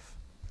 85.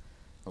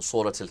 And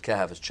Surah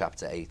Al-Kahf is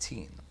chapter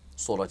 18.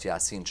 Surah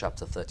Yasin,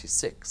 chapter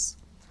 36.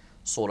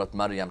 Surah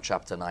Maryam,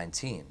 chapter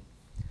 19.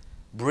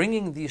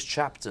 Bringing these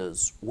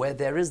chapters where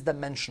there is the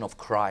mention of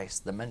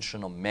Christ, the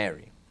mention of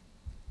Mary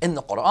in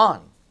the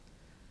Quran.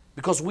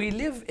 Because we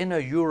live in a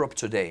Europe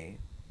today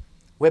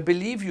where,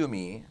 believe you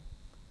me,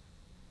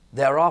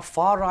 there are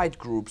far-right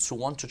groups who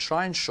want to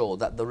try and show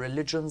that the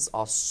religions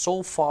are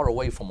so far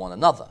away from one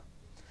another.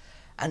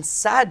 And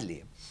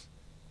sadly,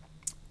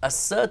 a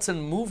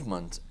certain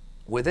movement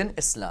within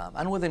Islam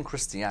and within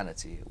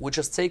Christianity which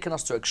has taken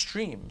us to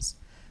extremes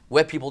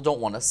where people don't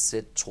want to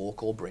sit,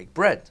 talk or break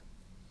bread.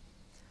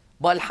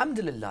 But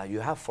alhamdulillah,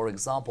 you have, for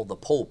example, the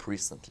Pope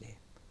recently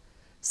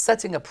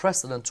setting a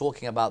precedent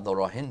talking about the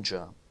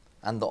Rohingya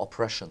and the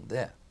oppression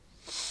there.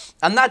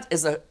 And that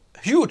is a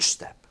huge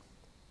step.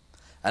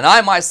 And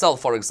I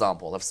myself, for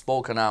example, have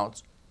spoken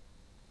out,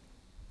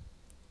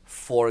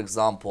 for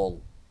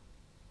example,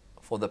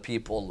 for the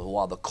people who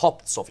are the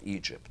Copts of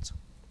Egypt,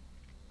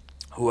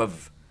 who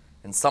have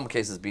in some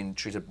cases been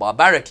treated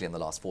barbarically in the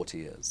last 40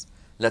 years,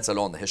 let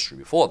alone the history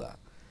before that.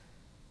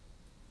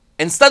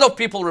 Instead of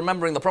people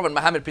remembering the Prophet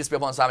Muhammad, peace be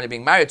upon his family,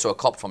 being married to a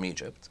Copt from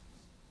Egypt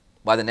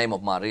by the name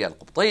of Maria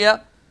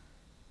al-Qubtiyya,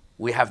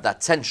 we have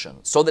that tension.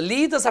 So the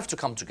leaders have to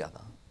come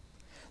together.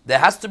 There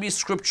has to be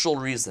scriptural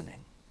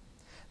reasoning.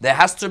 There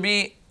has to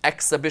be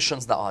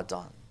exhibitions that are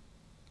done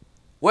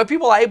where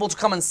people are able to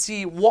come and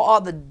see what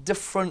are the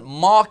different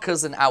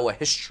markers in our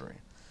history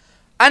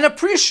and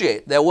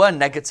appreciate there were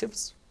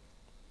negatives,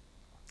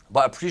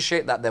 but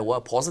appreciate that there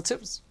were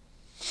positives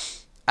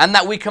and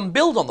that we can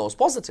build on those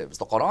positives.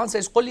 The Quran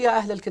says, قُلْ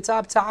يَا أَهْلَ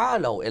الْكِتَابِ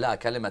تَعَالَوْا إِلَىٰ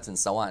كَلِمَةٍ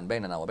سَوَاءٍ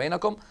بَيْنَنَا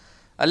وَبَيْنَكُمْ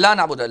أَلَّا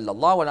نَعْبُدَ إِلَّا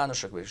اللَّهَ وَلَا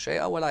نُشْرِكَ بِهِ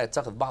شَيْئًا وَلَا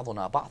يَتَّخِذْ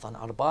بَعْضُنَا بَعْضًا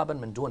أَرْبَابًا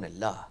مِنْ دُونِ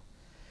اللَّهِ.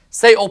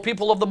 Say, O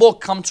people of the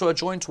book, come to a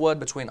joint word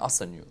between us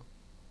and you.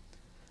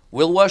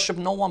 We'll worship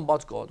no one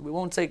but God. We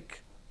won't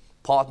take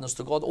partners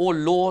to God or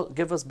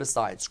lawgivers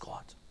besides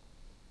God.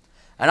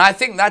 And I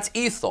think that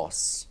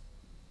ethos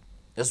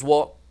is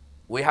what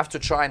we have to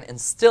try and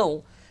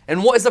instill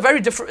in what is a very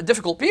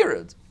difficult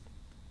period.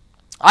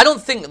 I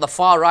don't think the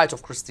far right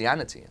of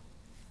Christianity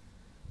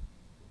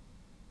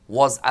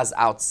was as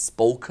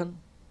outspoken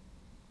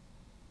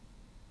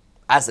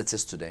as it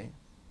is today,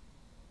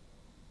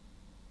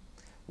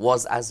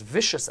 was as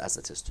vicious as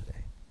it is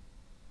today.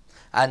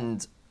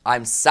 And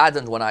I'm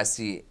saddened when I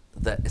see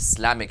the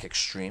Islamic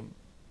extreme,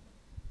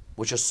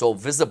 which is so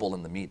visible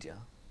in the media.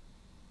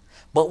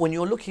 But when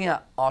you're looking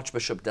at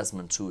Archbishop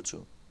Desmond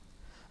Tutu,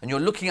 and you're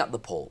looking at the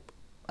Pope,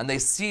 and they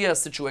see a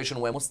situation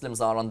where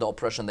Muslims are under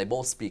oppression, they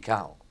both speak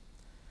out.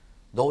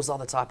 Those are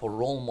the type of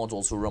role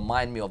models who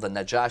remind me of the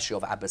Najashi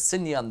of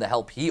Abyssinia and the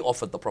help he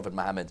offered the Prophet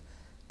Muhammad,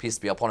 peace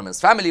be upon him, and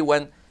his family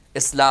when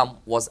Islam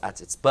was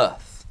at its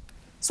birth.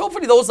 So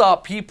hopefully those are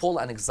people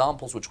and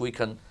examples which we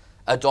can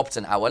adopt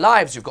in our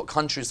lives. You've got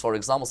countries, for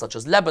example, such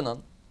as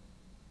Lebanon,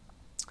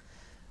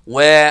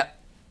 where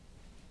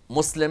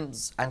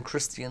Muslims and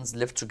Christians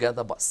live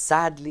together, but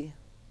sadly,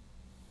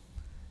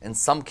 in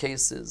some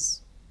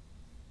cases,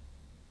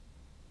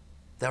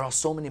 there are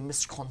so many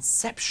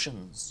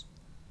misconceptions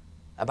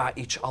about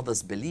each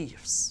other's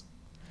beliefs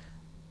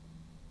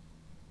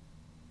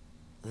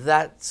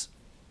that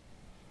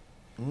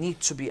need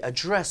to be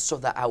addressed so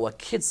that our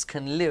kids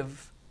can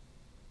live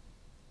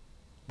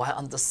by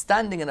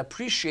understanding and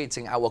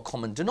appreciating our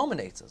common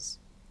denominators.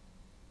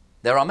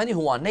 There are many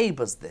who are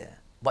neighbors there,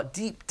 but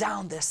deep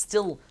down there's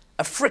still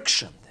a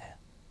friction there.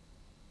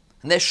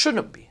 And there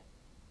shouldn't be.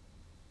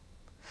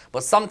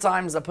 But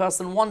sometimes a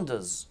person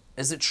wonders,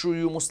 is it true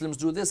you Muslims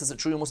do this? Is it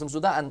true you Muslims do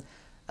that?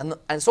 And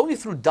it's only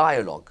through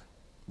dialogue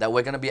that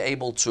we're going to be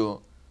able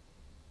to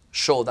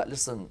show that,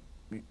 listen,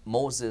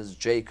 Moses,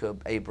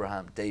 Jacob,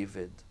 Abraham,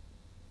 David,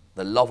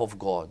 the love of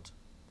God,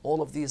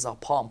 all of these are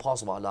part and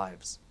parcel of our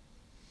lives.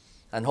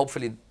 And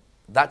hopefully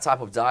that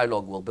type of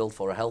dialogue will build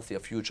for a healthier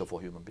future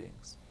for human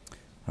beings.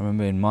 I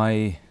remember in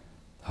my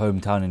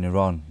hometown in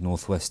Iran,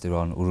 northwest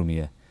Iran,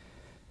 Urumia,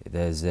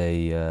 there's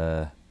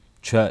a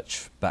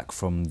church back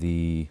from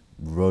the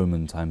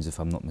Roman times, if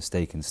I'm not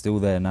mistaken, still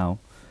there now.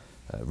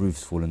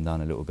 Roof's fallen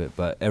down a little bit,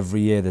 but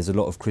every year there's a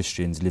lot of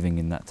Christians living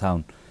in that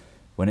town.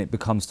 When it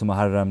becomes to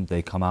Muharram,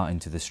 they come out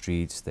into the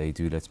streets, they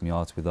do Let Me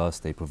Art with us,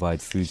 they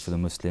provide food for the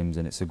Muslims,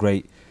 and it's a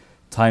great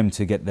time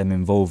to get them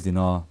involved in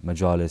our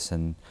majalis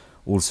and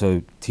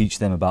also teach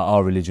them about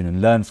our religion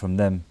and learn from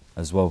them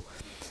as well.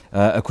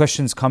 A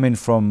question's come in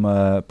from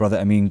Brother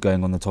Amin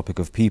going on the topic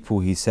of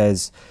people. He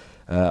says,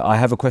 I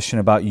have a question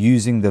about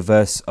using the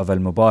verse of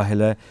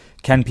Al-Mubahila.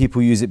 Can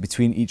people use it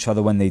between each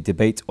other when they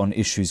debate on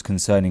issues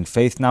concerning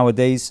faith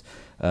nowadays,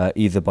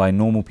 either by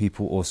normal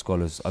people or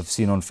scholars? I've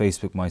seen on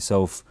Facebook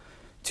myself,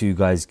 two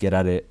guys get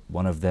at it.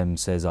 One of them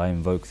says, I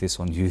invoke this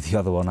on you. The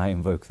other one, I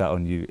invoke that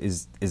on you.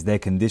 Is there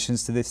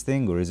conditions to this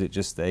thing, or is it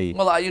just a...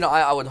 Well,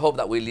 I would hope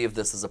that we leave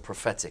this as a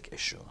prophetic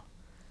issue,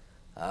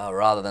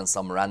 rather than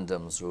some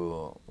randoms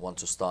who want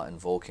to start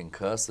invoking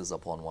curses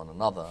upon one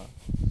another.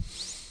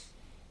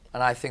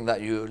 And I think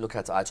that you look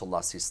at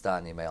Ayatollah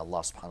Sistani, may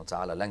Allah subhanahu wa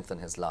ta'ala lengthen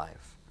his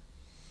life.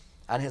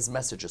 And his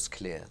message is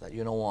clear, that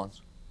you know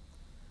what?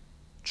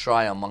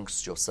 Try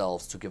amongst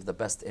yourselves to give the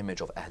best image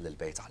of Ahlul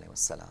Bayt alayhi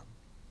salam.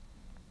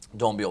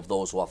 Don't be of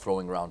those who are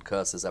throwing around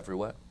curses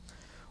everywhere,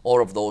 or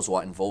of those who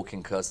are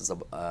invoking curses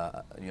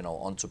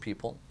onto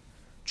people.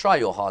 Try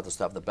your hardest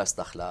to have the best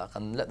akhlaq,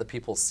 and let the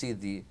people see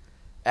the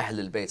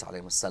Ahlul Bayt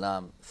alayhi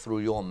salam through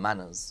your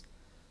manners,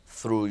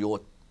 through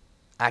your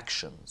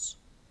actions.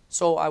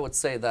 So I would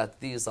say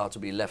that these are to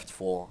be left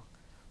for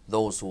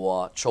those who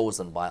are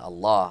chosen by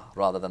Allah,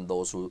 rather than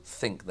those who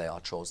think they are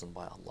chosen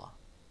by Allah.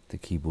 The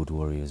keyboard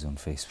warriors on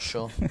Facebook.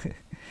 Sure.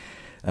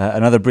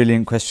 Another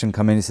brilliant question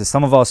come in. It says,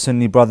 some of our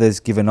Sunni brothers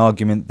give an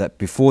argument that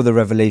before the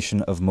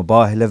revelation of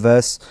Mubahila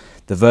verse,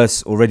 the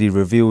verse already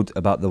revealed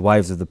about the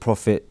wives of the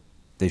Prophet,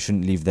 they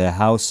shouldn't leave their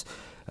house.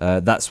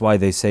 That's why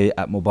they say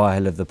at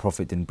Mubahila the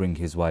Prophet didn't bring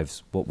his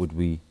wives. What would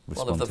we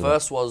respond to? Well, if the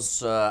verse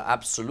was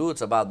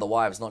absolute about the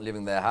wives not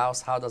leaving their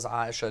house, how does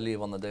Aisha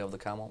leave on the day of the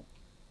camel?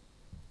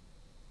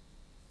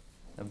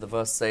 If the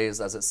verse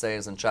says, as it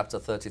says in chapter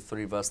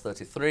 33, verse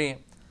 33,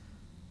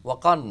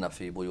 وَقَرْنَ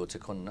فِي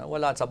بُيُوتِكُنَّ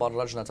وَلَا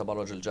تَبَرَّجْنَ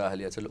تَبَرَّجِ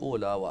الْجَاهِلِيَّةِ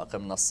الْأُولَى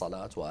وَأَقِمْنَا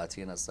الصَّلَاةَ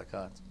وَآتِينَا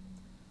الزَّكَاةَ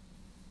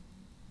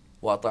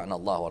وَأَطِعْنَا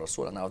اللَّهَ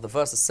وَرَسُولَهُ. Now, if the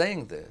verse is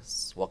saying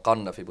this,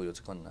 وَقَرْنَ فِي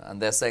بُيُوتِكُنَّ,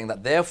 and they're saying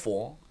that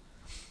therefore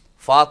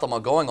Fatima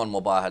going on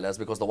Mubahila is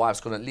because the wives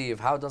couldn't leave,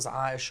 how does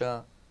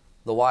Aisha,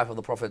 the wife of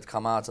the Prophet,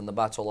 come out in the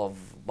battle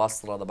of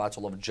Basra, the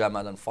battle of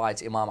Jamal, and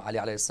fight Imam Ali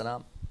alayhi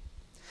salam?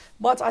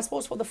 But I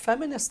suppose for the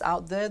feminists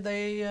out there,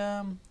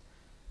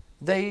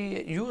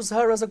 they use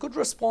her as a good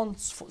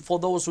response for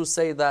those who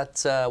say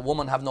that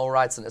women have no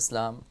rights in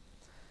Islam.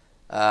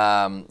 They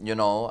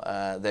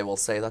will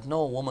say that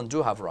no, women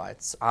do have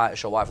rights.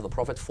 Aisha, wife of the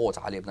Prophet, fought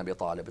Ali ibn Abi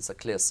Talib. It's a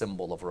clear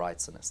symbol of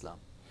rights in Islam.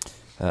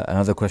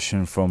 Another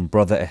question from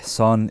Brother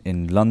Ihsan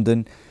in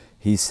London.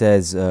 He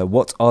says,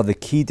 what are the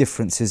key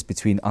differences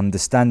between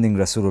understanding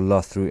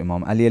Rasulullah through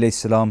Imam Ali alayhi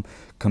salam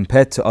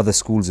compared to other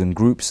schools and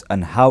groups,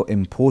 and how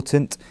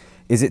important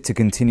is it to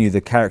continue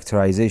the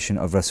characterization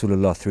of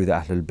Rasulullah through the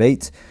Ahlul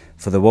Bayt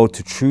for the world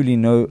to truly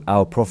know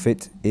our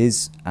Prophet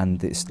is and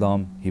the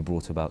Islam he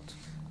brought about?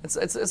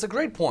 It's a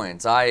great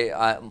point.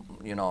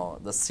 You know,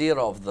 the seerah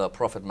of the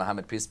Prophet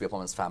Muhammad, peace be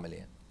upon his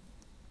family,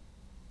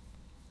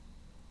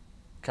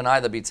 can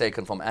either be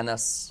taken from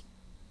Anas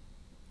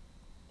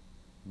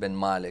bin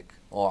Malik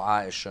or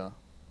Aisha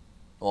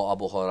or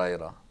Abu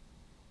Huraira,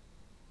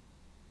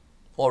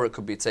 or it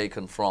could be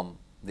taken from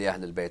the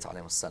Ahlul Bayt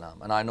alayhim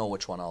salam, and I know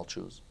which one I'll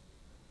choose,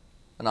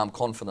 and I'm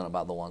confident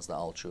about the ones that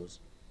I'll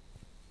choose.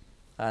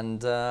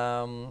 And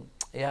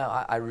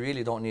yeah, I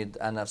really don't need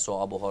Anas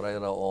or Abu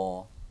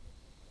Huraira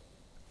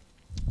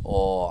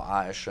or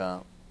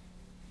Aisha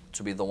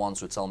to be the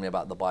ones who tell me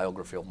about the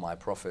biography of my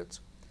Prophet.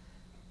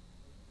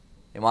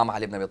 Imam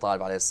Ali ibn Abi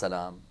Talib alayhi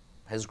salam,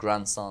 his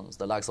grandsons,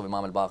 the likes of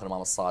Imam al-Baqir, Imam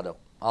al-Sadiq,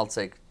 I'll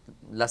take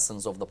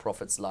lessons of the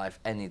Prophet's life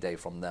any day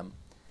from them.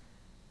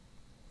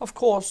 Of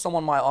course,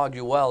 someone might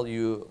argue, well,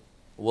 you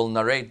will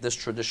narrate this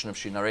tradition if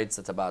she narrates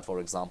it about,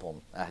 for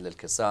example, Ahl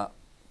al-Kisa.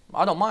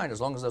 I don't mind,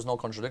 as long as there's no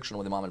contradiction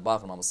with Imam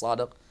al-Baqir, Imam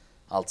al-Sadiq,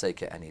 I'll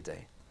take it any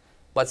day.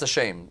 But it's a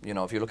shame, you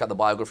know, if you look at the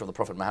biography of the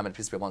Prophet Muhammad,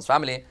 peace be upon his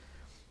family,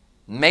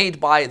 made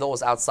by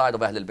those outside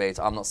of Ahl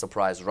al-Bayt, I'm not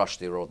surprised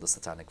Rushdie wrote the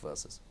satanic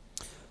verses.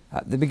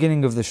 At the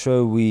beginning of the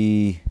show,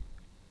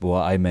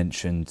 I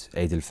mentioned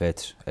Eid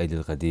al-Fitr, Eid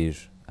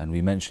al-Ghadir, and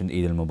we mentioned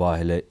Eid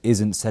al-Mubahila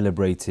isn't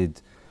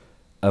celebrated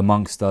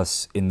amongst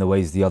us in the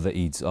ways the other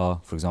Eids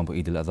are, for example,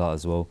 Eid al-Adha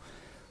as well.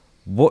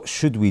 What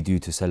should we do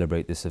to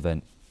celebrate this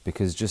event?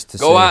 Because just to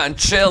go out and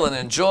chill and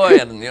enjoy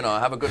and, you know,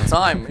 have a good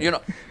time. You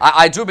know,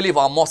 I do believe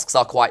our mosques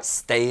are quite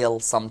stale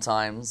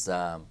sometimes,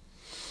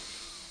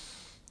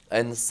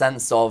 in the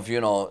sense of,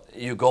 you know,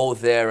 you go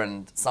there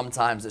and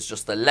sometimes it's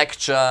just a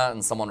lecture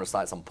and someone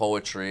recites some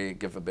poetry,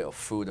 give a bit of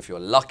food if you're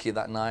lucky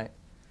that night.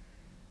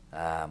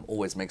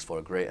 Always makes for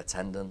a great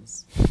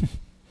attendance.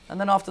 And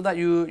then after that,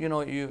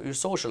 you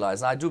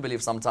socialize. And I do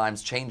believe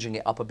sometimes changing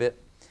it up a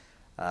bit.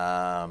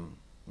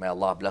 May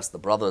Allah bless the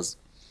brothers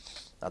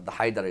at the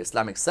Haidari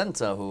Islamic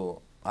Center, who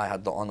I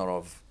had the honor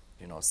of,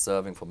 you know,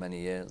 serving for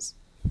many years,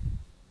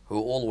 who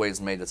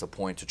always made it a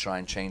point to try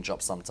and change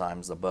up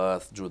sometimes the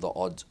birth, do the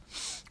odd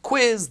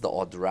quiz, the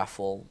odd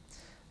raffle,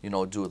 you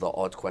know, do the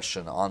odd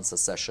question and answer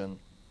session,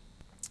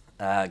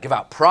 give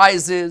out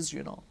prizes,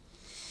 you know,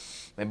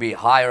 maybe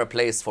hire a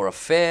place for a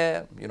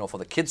fair, you know, for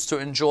the kids to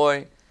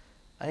enjoy.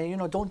 And, you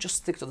know, don't just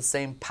stick to the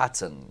same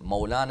pattern.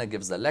 Maulana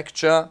gives a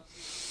lecture,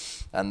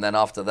 and then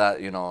after that,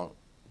 you know,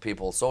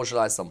 people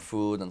socialize, some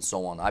food and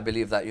so on. I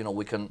believe that, you know,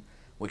 we can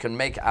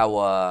make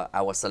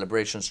our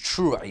celebrations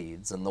true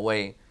Eids in the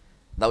way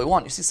that we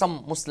want. You see,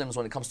 some Muslims,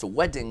 when it comes to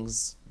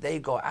weddings, they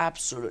go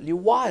absolutely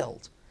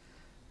wild.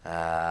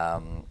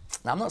 Now,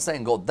 I'm not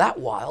saying go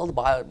that wild,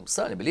 but I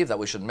certainly believe that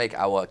we should make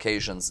our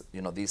occasions,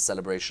 you know, these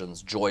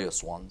celebrations,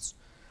 joyous ones.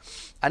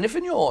 And if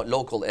in your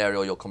local area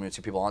or your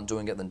community people aren't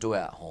doing it, then do it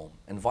at home.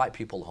 Invite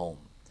people home.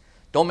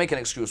 Don't make an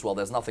excuse, well,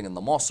 there's nothing in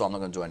the mosque, so I'm not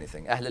going to do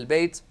anything. Ahl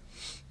al-Bayt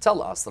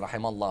tell us,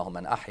 Rahimallahu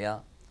man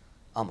ahya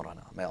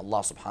amrana. May Allah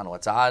subhanahu wa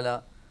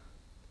ta'ala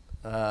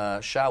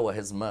shower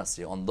His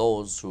mercy on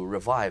those who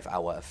revive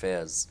our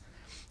affairs.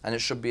 And it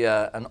should be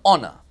an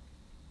honor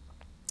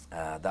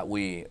that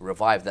we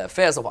revive the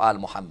affairs of Al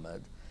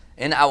Muhammad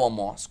in our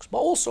mosques, but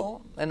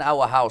also in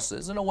our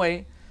houses in a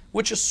way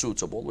which is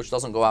suitable, which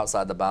doesn't go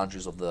outside the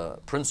boundaries of the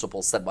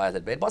principles set by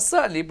Ahlul Bayt, but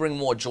certainly bring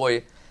more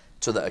joy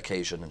to the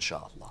occasion,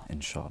 inshallah.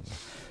 Inshallah.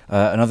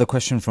 Another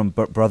question from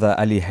brother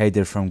Ali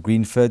Haider from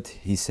Greenford.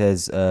 He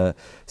says,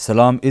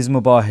 Salam, is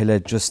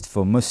Mubahila just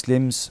for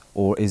Muslims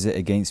or is it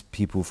against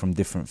people from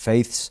different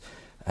faiths?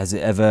 Has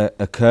it ever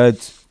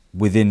occurred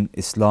within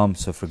Islam?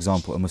 So, for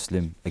example, a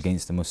Muslim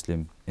against a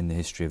Muslim in the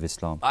history of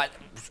Islam?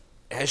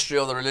 History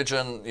of the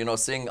religion, you know,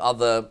 seeing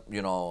other,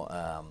 you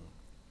know,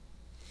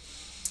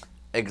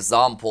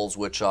 examples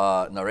which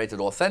are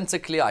narrated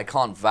authentically. I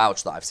can't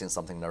vouch that I've seen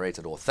something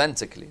narrated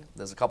authentically.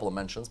 There's a couple of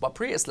mentions, but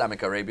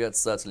pre-Islamic Arabia, it's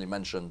certainly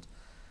mentioned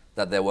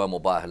that there were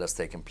mubahilas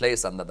taking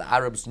place and that the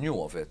Arabs knew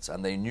of it,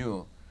 and they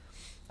knew,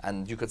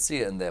 and you could see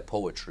it in their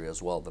poetry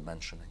as well, the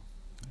mentioning.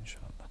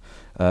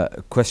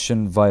 A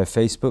question via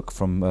Facebook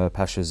from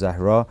Pasha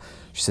Zahra.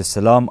 She says,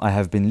 Salam, I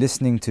have been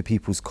listening to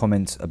people's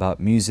comments about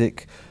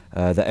music,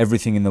 that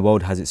everything in the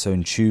world has its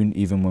own tune,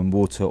 even when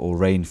water or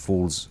rain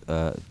falls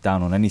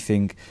down on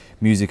anything.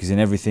 Music is in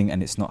everything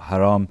and it's not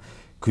haram.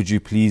 Could you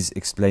please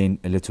explain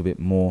a little bit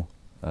more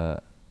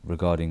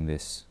regarding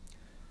this?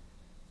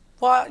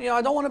 Well, you know,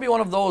 I don't want to be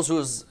one of those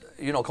who's,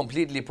 you know,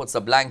 completely puts a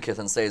blanket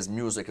and says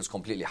music is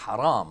completely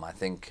haram. I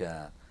think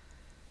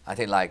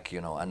like,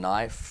 you know, a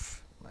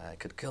knife, it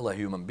could kill a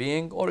human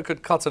being or it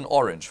could cut an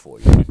orange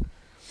for you.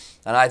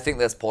 And I think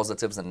there's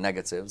positives and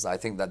negatives. I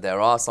think that there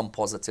are some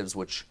positives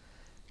which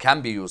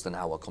can be used in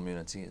our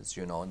communities,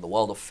 you know, in the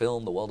world of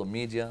film, the world of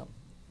media.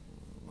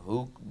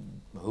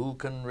 Who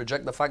can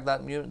reject the fact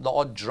that the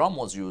odd drum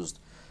was used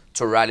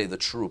to rally the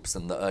troops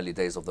in the early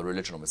days of the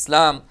religion of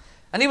Islam.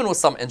 And even with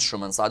some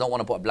instruments, I don't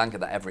want to put a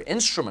blanket that every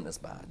instrument is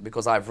bad,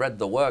 because I've read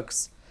the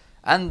works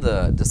and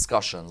the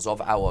discussions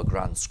of our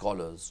grand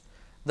scholars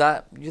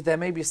that there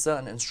may be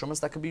certain instruments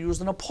that can be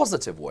used in a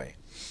positive way.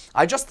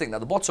 I just think that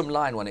the bottom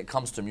line when it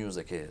comes to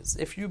music is,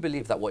 if you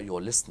believe that what you're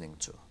listening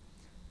to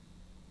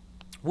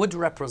would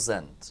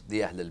represent the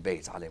Ahlul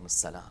Bayt alayhim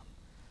salam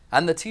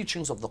and the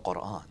teachings of the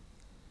Quran,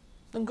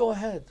 then go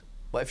ahead.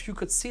 But if you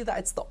could see that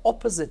it's the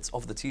opposite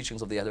of the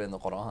teachings of the Ahlul Bayt in the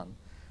Quran,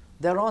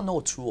 there are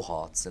no two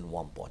hearts in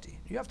one body.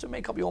 You have to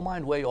make up your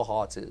mind where your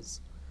heart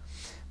is.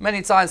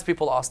 Many times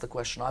people ask the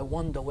question, I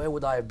wonder, where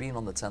would I have been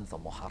on the 10th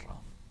of Muharram?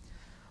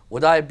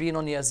 Would I have been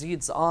on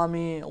Yazid's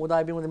army, or would I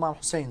have been with Imam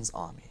Hussein's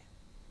army?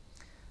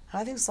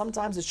 And I think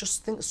sometimes it's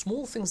just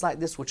small things like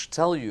this which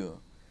tell you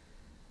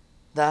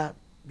that,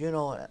 you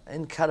know,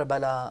 in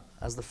Karbala,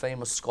 as the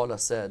famous scholar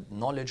said,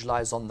 knowledge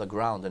lies on the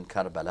ground in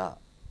Karbala,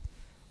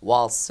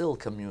 while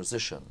silken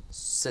musicians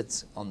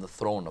sit on the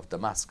throne of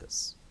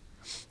Damascus.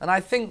 And I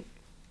think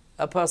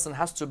a person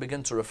has to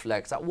begin to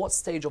reflect at what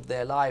stage of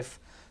their life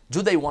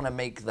do they want to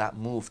make that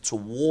move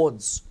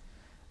towards,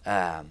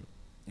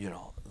 you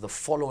know, the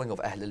following of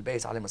Ahlul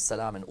Bayt alayhim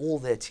salam and all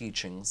their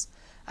teachings,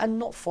 and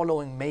not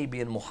following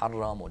maybe in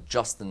Muharram or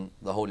just in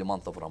the holy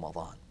month of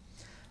Ramadan.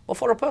 But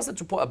for a person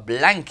to put a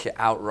blanket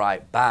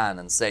outright ban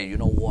and say, you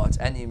know what,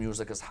 any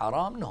music is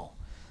haram, no.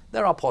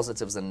 There are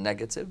positives and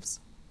negatives.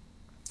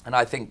 And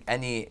I think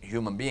any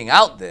human being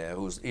out there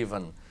who's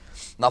even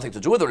nothing to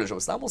do with the religion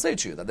of Islam will say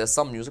to you that there's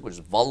some music which is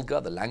vulgar,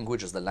 the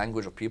language is the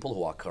language of people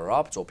who are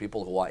corrupt or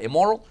people who are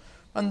immoral,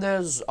 and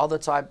there's other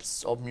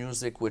types of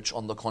music which,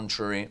 on the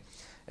contrary,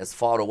 is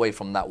far away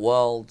from that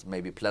world, may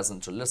be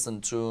pleasant to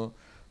listen to.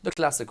 The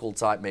classical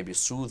type may be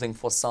soothing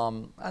for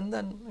some, and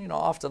then, you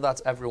know, after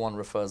that everyone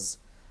refers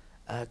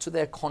to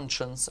their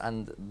conscience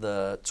and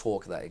the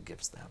talk that it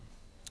gives them.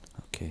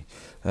 Okay.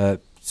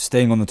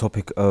 Staying on the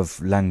topic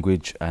of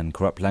language and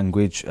corrupt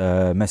language,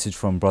 message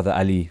from Brother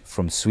Ali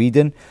from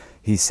Sweden.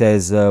 He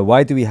says,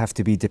 why do we have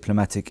to be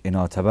diplomatic in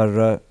our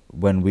tabarra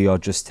when we are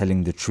just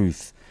telling the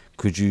truth?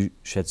 Could you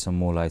shed some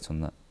more light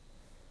on that?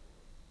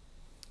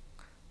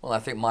 Well, I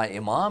think my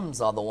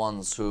imams are the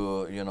ones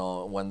who, you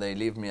know, when they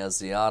leave me a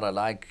ziyarah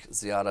like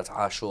ziyarat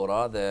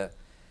Ashura,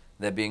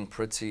 they're being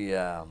pretty,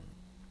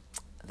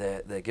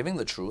 they're giving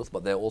the truth,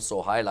 but they're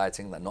also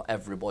highlighting that not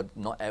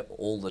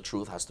all the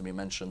truth has to be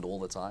mentioned all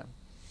the time.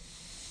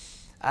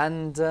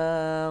 And,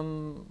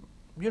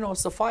 you know,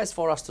 suffice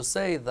for us to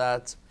say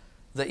that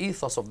the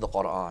ethos of the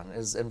Quran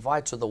is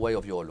invite to the way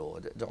of your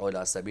Lord. ادعوا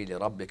إلى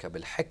سبيل ربك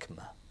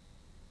بالحكمة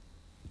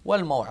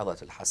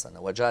والموعظة الحسنة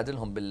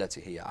وجادلهم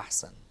بالتي هي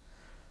أحسن.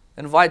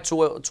 Invite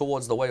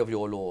towards the way of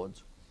your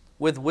Lord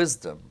with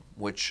wisdom,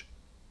 which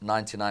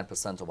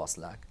 99% of us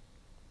lack,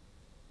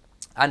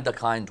 and a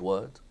kind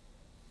word,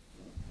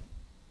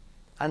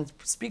 and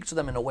speak to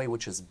them in a way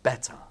which is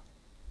better.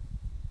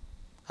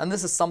 And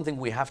this is something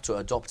we have to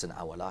adopt in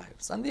our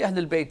lives. And the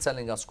Ahlul Bayt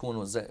telling us,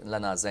 كونوا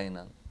لنا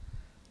زينا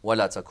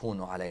ولا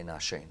تكونوا علينا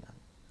شينا.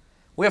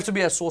 We have to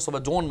be a source of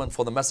adornment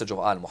for the message of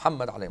Al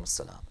Muhammad alayhi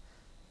salam.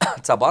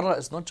 Tabarra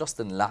is not just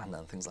in la'na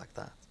and things like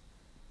that.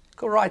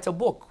 You could write a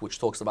book which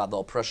talks about the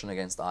oppression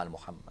against Al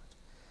Muhammad.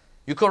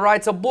 You could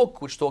write a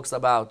book which talks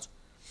about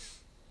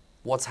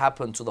what's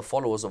happened to the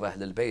followers of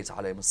Ahlul Bayt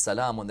alayhim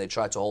salam when they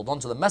try to hold on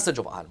to the message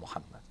of Al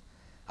Muhammad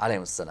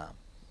alayhim salam.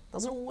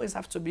 Doesn't always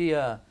have to be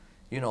a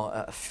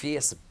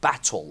fierce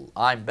battle.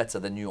 I'm better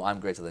than you,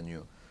 I'm greater than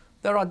you.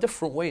 There are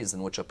different ways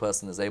in which a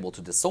person is able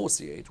to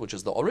dissociate, which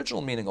is the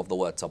original meaning of the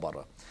word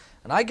tabarra.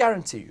 And I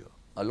guarantee you,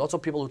 a lot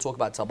of people who talk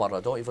about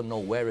tabarra don't even know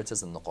where it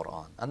is in the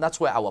Quran. And that's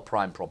where our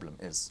prime problem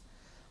is.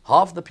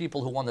 Half the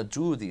people who want to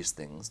do these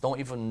things don't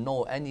even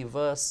know any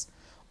verse,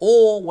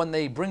 or when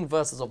they bring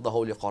verses of the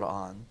Holy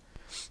Quran,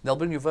 they'll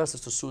bring you verses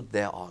to suit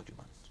their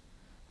argument.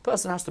 A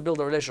person has to build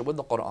a relationship with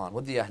the Quran,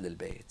 with the Ahlul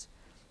Bayt,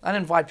 and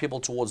invite people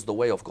towards the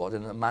way of God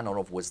in a manner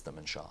of wisdom,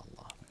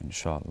 inshallah.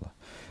 Inshallah.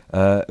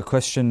 A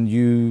question,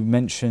 you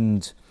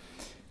mentioned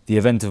the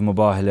event of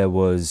Mubahila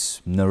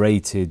was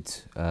narrated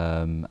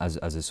as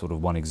a sort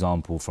of one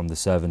example from the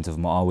servant of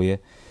Muawiyah.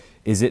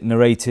 Is it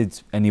narrated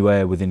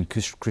anywhere within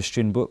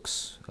Christian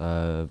books?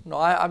 No,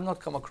 I've not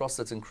come across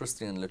it in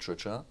Christian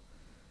literature.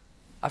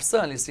 I've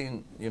certainly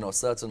seen, you know,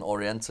 certain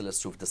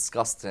Orientalists who've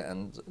discussed it,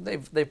 and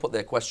they've put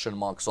their question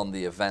marks on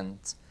the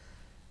event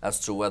as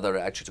to whether it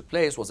actually took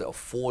place. Was it a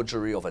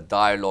forgery of a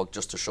dialogue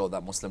just to show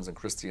that Muslims and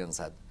Christians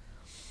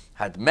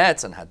had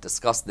met and had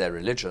discussed their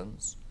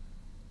religions?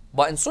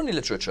 But in Sunni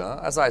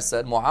literature, as I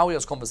said,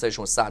 Muawiyah's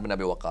conversation with Sa'ad bin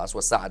Abi Waqqas,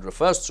 where Sa'ad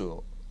refers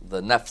to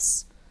the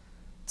Nafs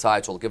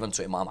title given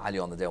to Imam Ali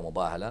on the day of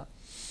Mubahila,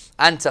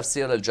 and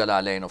Tafsir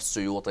al-Jalalain of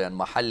Suyuti and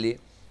Mahalli,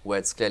 where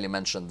it's clearly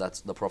mentioned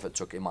that the Prophet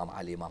took Imam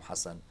Ali, Imam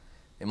Hassan,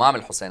 Imam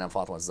al-Hussein and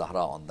Fatima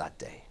al-Zahra on that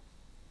day.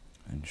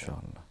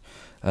 Inshallah.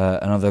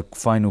 Another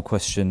final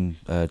question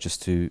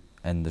just to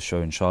end the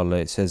show, inshallah.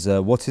 It says,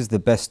 what is the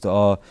best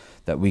dua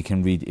that we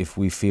can read if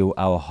we feel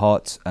our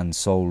hearts and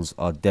souls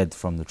are dead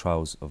from the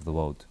trials of the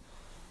world?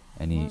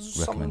 any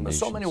recommendations?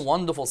 So many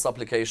wonderful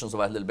supplications of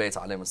Ahlul Bayt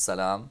alayhim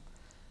salam.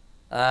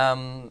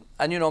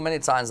 And you know, many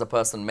times a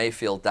person may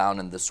feel down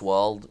in this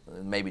world,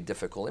 it may be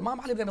difficult. Imam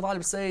Ali ibn Abi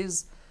Talib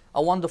says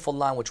a wonderful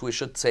line which we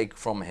should take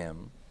from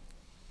him.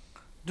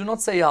 Do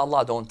not say, Ya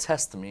Allah, don't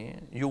test me,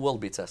 you will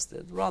be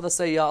tested. Rather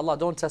say, Ya Allah,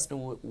 don't test me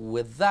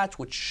with that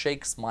which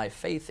shakes my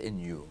faith in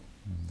you.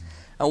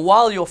 And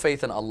while your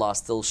faith in Allah is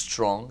still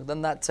strong,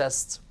 then that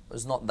test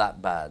is not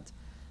that bad.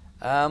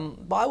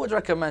 But I would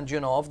recommend,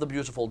 you know, of the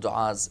beautiful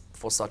du'as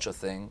for such a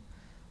thing,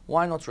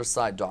 why not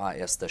recite du'a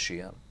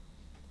yastashir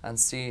and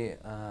see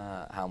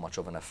how much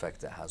of an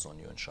effect it has on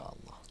you,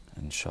 inshallah.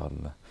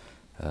 Inshallah.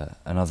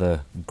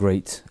 Another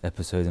great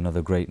episode,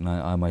 another great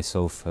night. I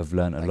myself have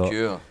learned a lot. Thank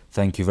you.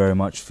 Thank you very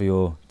much for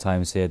your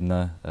time,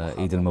 Sayyidina.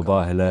 Eid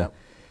al-Mubahila.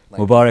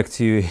 Mubarak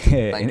to you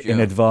in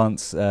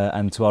advance,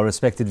 and to our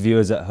respected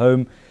viewers at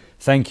home.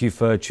 Thank you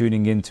for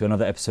tuning in to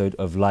another episode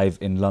of Live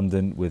in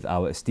London with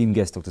our esteemed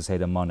guest, Dr.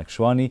 Sayyid Ammar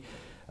Nakshawani.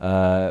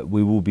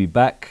 We will be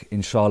back,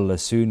 inshallah,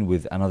 soon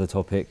with another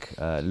topic.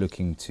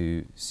 Looking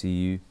to see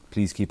you.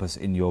 Please keep us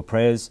in your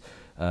prayers,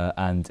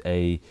 and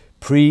a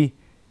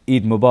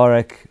pre-Eid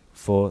Mubarak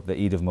for the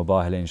Eid of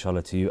Mubahila,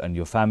 inshallah, to you and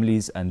your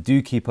families. And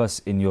do keep us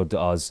in your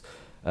du'as.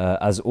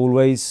 As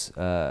always,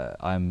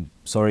 I'm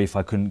sorry if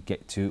I couldn't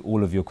get to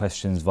all of your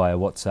questions via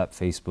WhatsApp,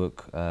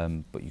 Facebook,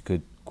 but you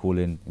could call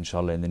in,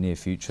 inshallah, in the near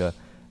future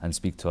and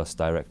speak to us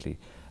directly.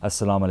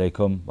 Assalamu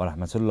alaikum wa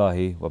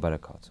rahmatullahi wa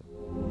barakatuh.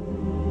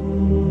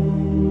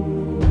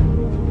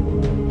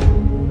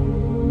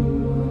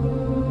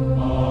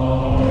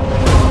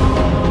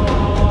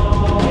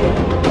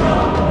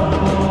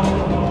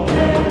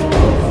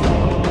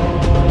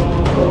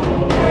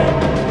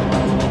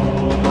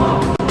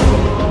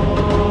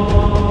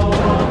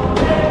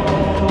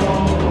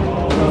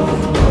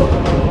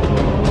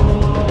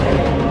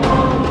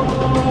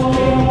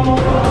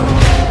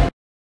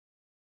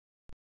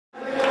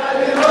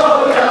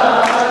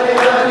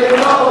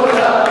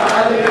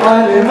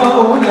 علي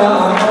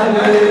مولا